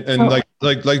 And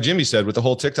like Jimmy said, with the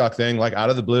whole TikTok thing, like out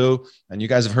of the blue, and you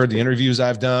guys have heard the interviews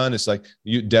I've done. It's like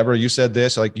Deborah, you said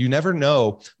this, like, you never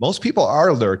know. Most people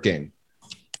are lurking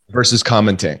versus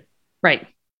commenting. Right.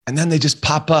 And then they just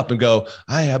pop up and go,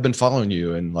 I have been following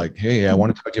you. And like, hey, I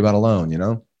want to talk to you about a loan,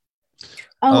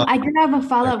 Oh, I do have a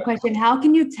follow-up question. How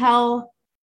can you tell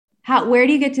where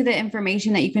do you get to the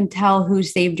information that you can tell who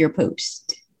saved your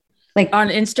post? Like on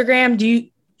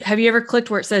Instagram, have you ever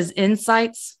clicked where it says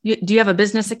insights? Do you have a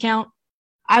business account?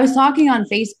 I was talking on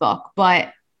Facebook,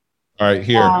 but. All right,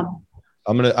 here.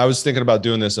 I was thinking about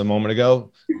doing this a moment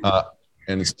ago,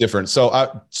 and it's different.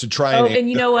 So to try and. Oh, and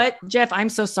you know what, Jeff, I'm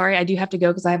so sorry. I do have to go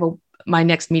because I have my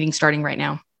next meeting starting right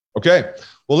now. Okay.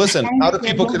 Well, listen, how do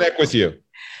people connect with you?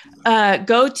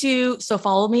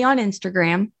 Follow me on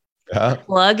Instagram,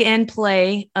 plug and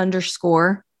play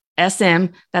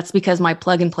 _SM. That's because my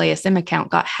plug and play SM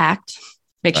account got hacked.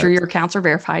 Make sure your accounts are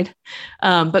verified.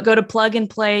 But go to plug and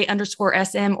play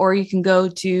 _SM, or you can go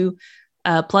to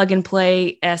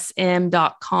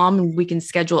plugandplaysm.com and we can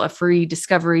schedule a free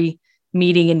discovery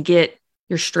meeting and get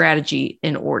your strategy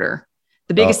in order.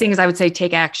 The biggest thing is I would say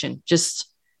take action. Just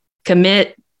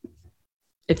commit.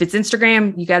 If it's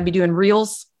Instagram, you got to be doing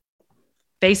reels.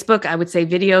 Facebook, I would say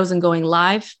videos and going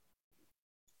live.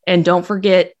 And don't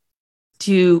forget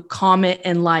to comment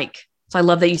and like. So I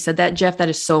love that you said that, Jeff. That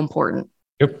is so important.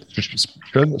 Yep.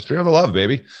 Share the love,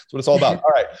 baby. That's what it's all about. All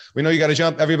right. We know you got to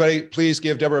jump. Everybody, please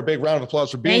give Deborah a big round of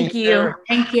applause for being here.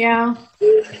 Thank you.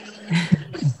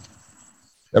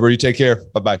 Deborah, you take care.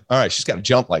 Bye-bye. All right. She's got to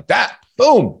jump like that.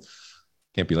 Boom.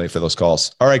 Can't be late for those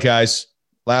calls. All right, guys.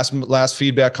 Last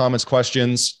feedback, comments,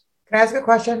 questions. Can I ask a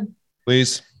question?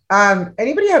 Please.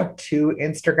 Anybody have 2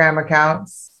 Instagram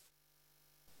accounts?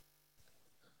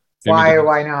 Why or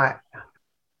why not?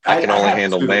 I can only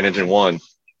handle managing one.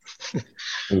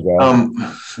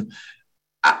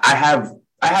 I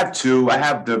have 2.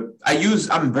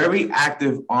 I'm very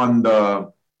active on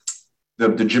the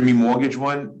Jimmy Mortgage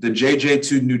one, the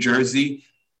JJ2 New Jersey.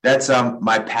 That's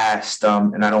my past,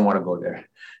 and I don't want to go there.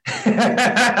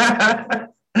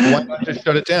 Why not just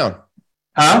shut it down?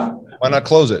 Huh? Why not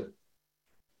close it?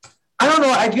 I don't know.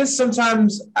 I guess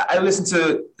sometimes I listen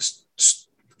to.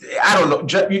 I don't know.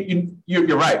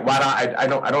 You're right. Why not? I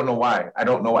don't know why. I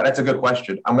don't know why. That's a good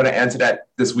question. I'm going to answer that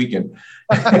this weekend.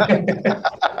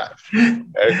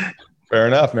 Fair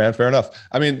enough, man. Fair enough.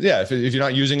 I mean, yeah, if you're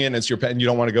not using it and it's your pet and you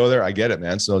don't want to go there, I get it,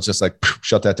 man. So it's just like,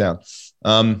 shut that down.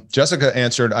 Jessica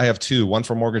answered, I have 2, one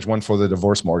for mortgage, one for the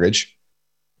divorce mortgage.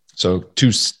 So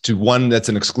 2 to 1 that's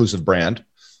an exclusive brand,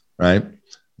 right?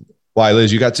 Why,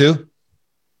 Liz, you got 2?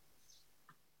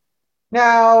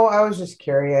 No, I was just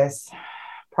curious.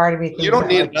 Part of me thinks you don't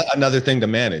need another thing to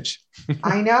manage.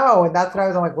 I know. And that's what I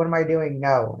was like, what am I doing?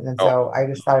 No. And then so I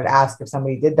just thought I'd ask if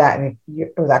somebody did that and if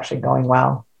it was actually going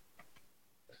well.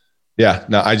 Yeah,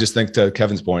 no, I just think to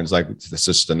Kevin's point, it's like, it's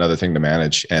just another thing to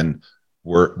manage. And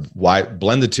why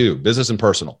blend the 2, business and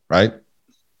personal, right?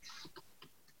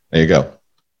 There you go.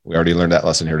 We already learned that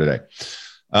lesson here today.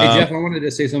 Hey, Jeff, I wanted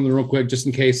to say something real quick, just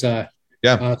in case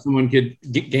someone could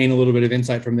gain a little bit of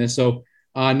insight from this. So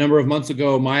a number of months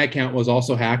ago, my account was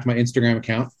also hacked, my Instagram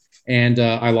account, and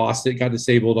I lost it, got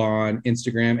disabled on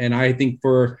Instagram. And I think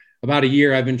for about a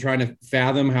year, I've been trying to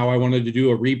fathom how I wanted to do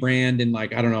a rebrand and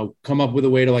like, I don't know, come up with a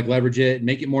way to like leverage it,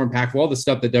 make it more impactful, all the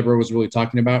stuff that Deborah was really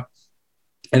talking about.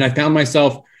 And I found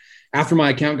myself after my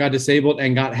account got disabled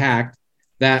and got hacked,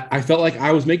 that I felt like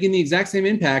I was making the exact same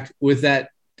impact with that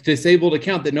disabled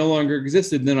account that no longer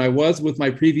existed than I was with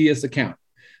my previous account.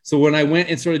 So when I went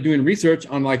and started doing research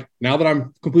on like, now that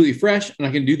I'm completely fresh and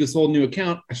I can do this whole new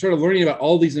account, I started learning about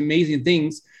all these amazing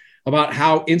things about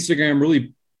how Instagram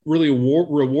really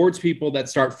rewards people that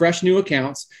start fresh new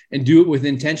accounts and do it with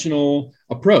intentional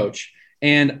approach.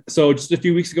 And so just a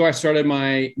few weeks ago, I started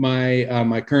my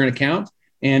current account,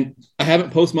 and I haven't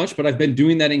posted much, but I've been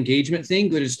doing that engagement thing.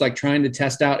 That is like trying to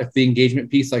test out if the engagement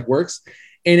piece like works,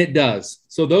 and it does.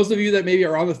 So those of you that maybe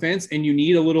are on the fence and you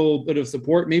need a little bit of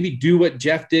support, maybe do what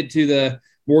Jeff did to the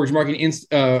mortgage marketing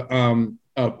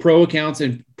pro accounts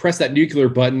and press that nuclear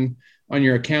button on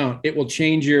your account. It will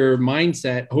change your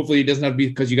mindset. Hopefully it doesn't have to be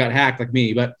because you got hacked like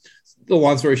me, but the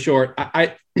long story short,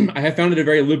 I have found it a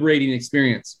very liberating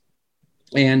experience,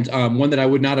 and one that I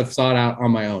would not have sought out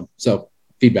on my own. So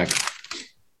feedback,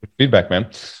 man.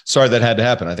 Sorry that had to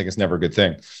happen. I think it's never a good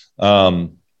thing.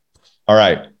 All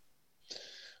right.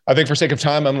 I think for sake of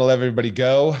time, I'm going to let everybody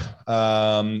go.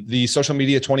 The social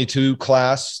media 2022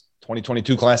 class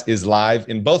is live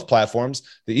in both platforms.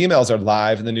 The emails are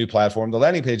live in the new platform. The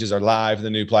landing pages are live in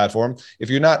the new platform. If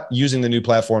you're not using the new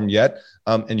platform yet,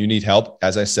 and you need help,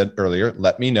 as I said earlier,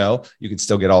 let me know. You can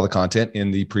still get all the content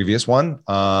in the previous one.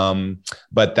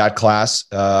 But that class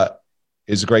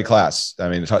is a great class. I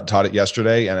mean, taught it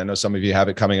yesterday, and I know some of you have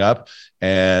it coming up.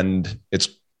 And it's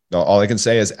all I can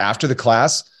say is after the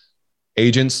class,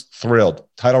 agents thrilled.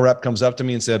 Title rep comes up to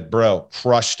me and said, bro,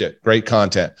 crushed it. Great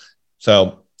content.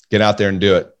 So get out there and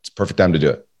do it. It's a perfect time to do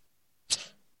it.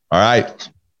 All right. That's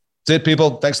it,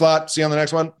 people. Thanks a lot. See you on the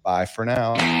next one. Bye for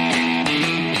now.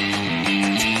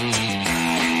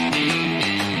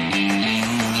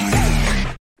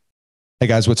 Hey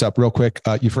guys, what's up? Real quick,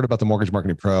 you've heard about the Mortgage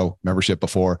Marketing Pro membership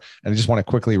before, and I just want to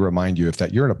quickly remind you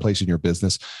that you're in a place in your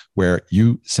business where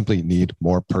you simply need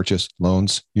more purchase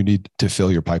loans. You need to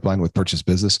fill your pipeline with purchase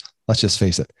business. Let's just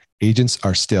face it, agents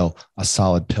are still a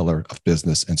solid pillar of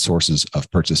business and sources of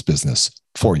purchase business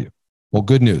for you. Well,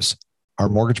 good news. Our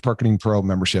Mortgage Marketing Pro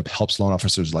membership helps loan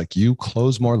officers like you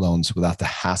close more loans without the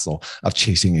hassle of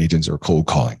chasing agents or cold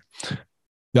calling.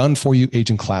 Done for you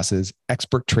agent classes,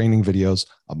 expert training videos,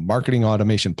 a marketing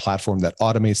automation platform that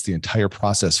automates the entire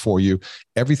process for you,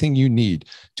 everything you need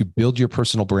to build your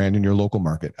personal brand in your local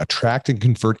market, attract and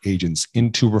convert agents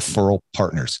into referral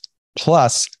partners,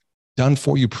 plus done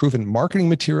for you proven marketing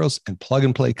materials and plug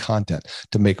and play content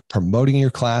to make promoting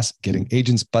your class, getting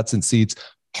agents butts in seats,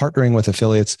 partnering with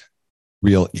affiliates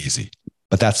real easy.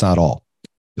 But that's not all.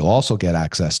 You'll also get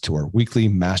access to our weekly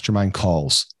mastermind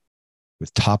calls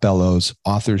with top LOs,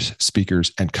 authors,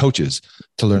 speakers, and coaches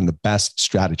to learn the best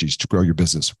strategies to grow your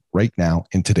business right now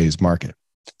in today's market.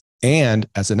 And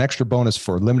as an extra bonus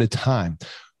for a limited time,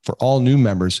 for all new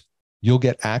members, you'll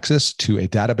get access to a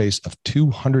database of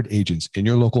 200 agents in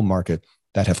your local market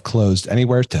that have closed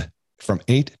anywhere from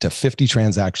 8 to 50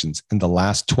 transactions in the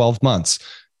last 12 months.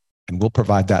 And we'll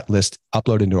provide that list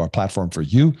uploaded into our platform for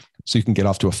you so you can get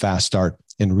off to a fast start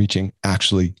in reaching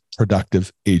actually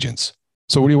productive agents.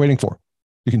 So what are you waiting for?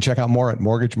 You can check out more at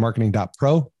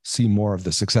mortgagemarketing.pro, see more of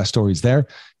the success stories there.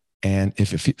 And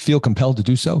if you feel compelled to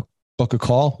do so, book a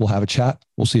call. We'll have a chat.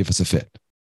 We'll see if it's a fit.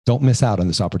 Don't miss out on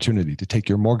this opportunity to take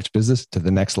your mortgage business to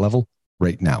the next level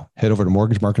right now. Head over to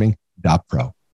mortgagemarketing.pro.